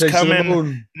 NFL's Conversation coming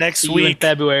alone. next See you in week.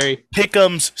 February.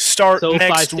 Pick'ems start SoFi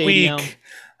next Stadium. week.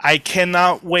 I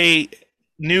cannot wait.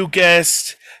 New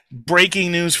guest,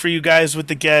 breaking news for you guys with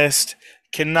the guest.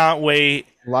 Cannot wait.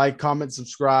 Like, comment,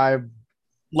 subscribe.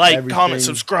 Like, everything. comment,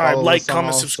 subscribe. Follow Like, us on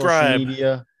comment, all social subscribe.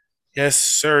 media. Yes,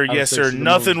 sir. Yes, sir. Conversation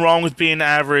Nothing alone. wrong with being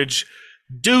average.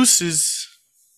 Deuces.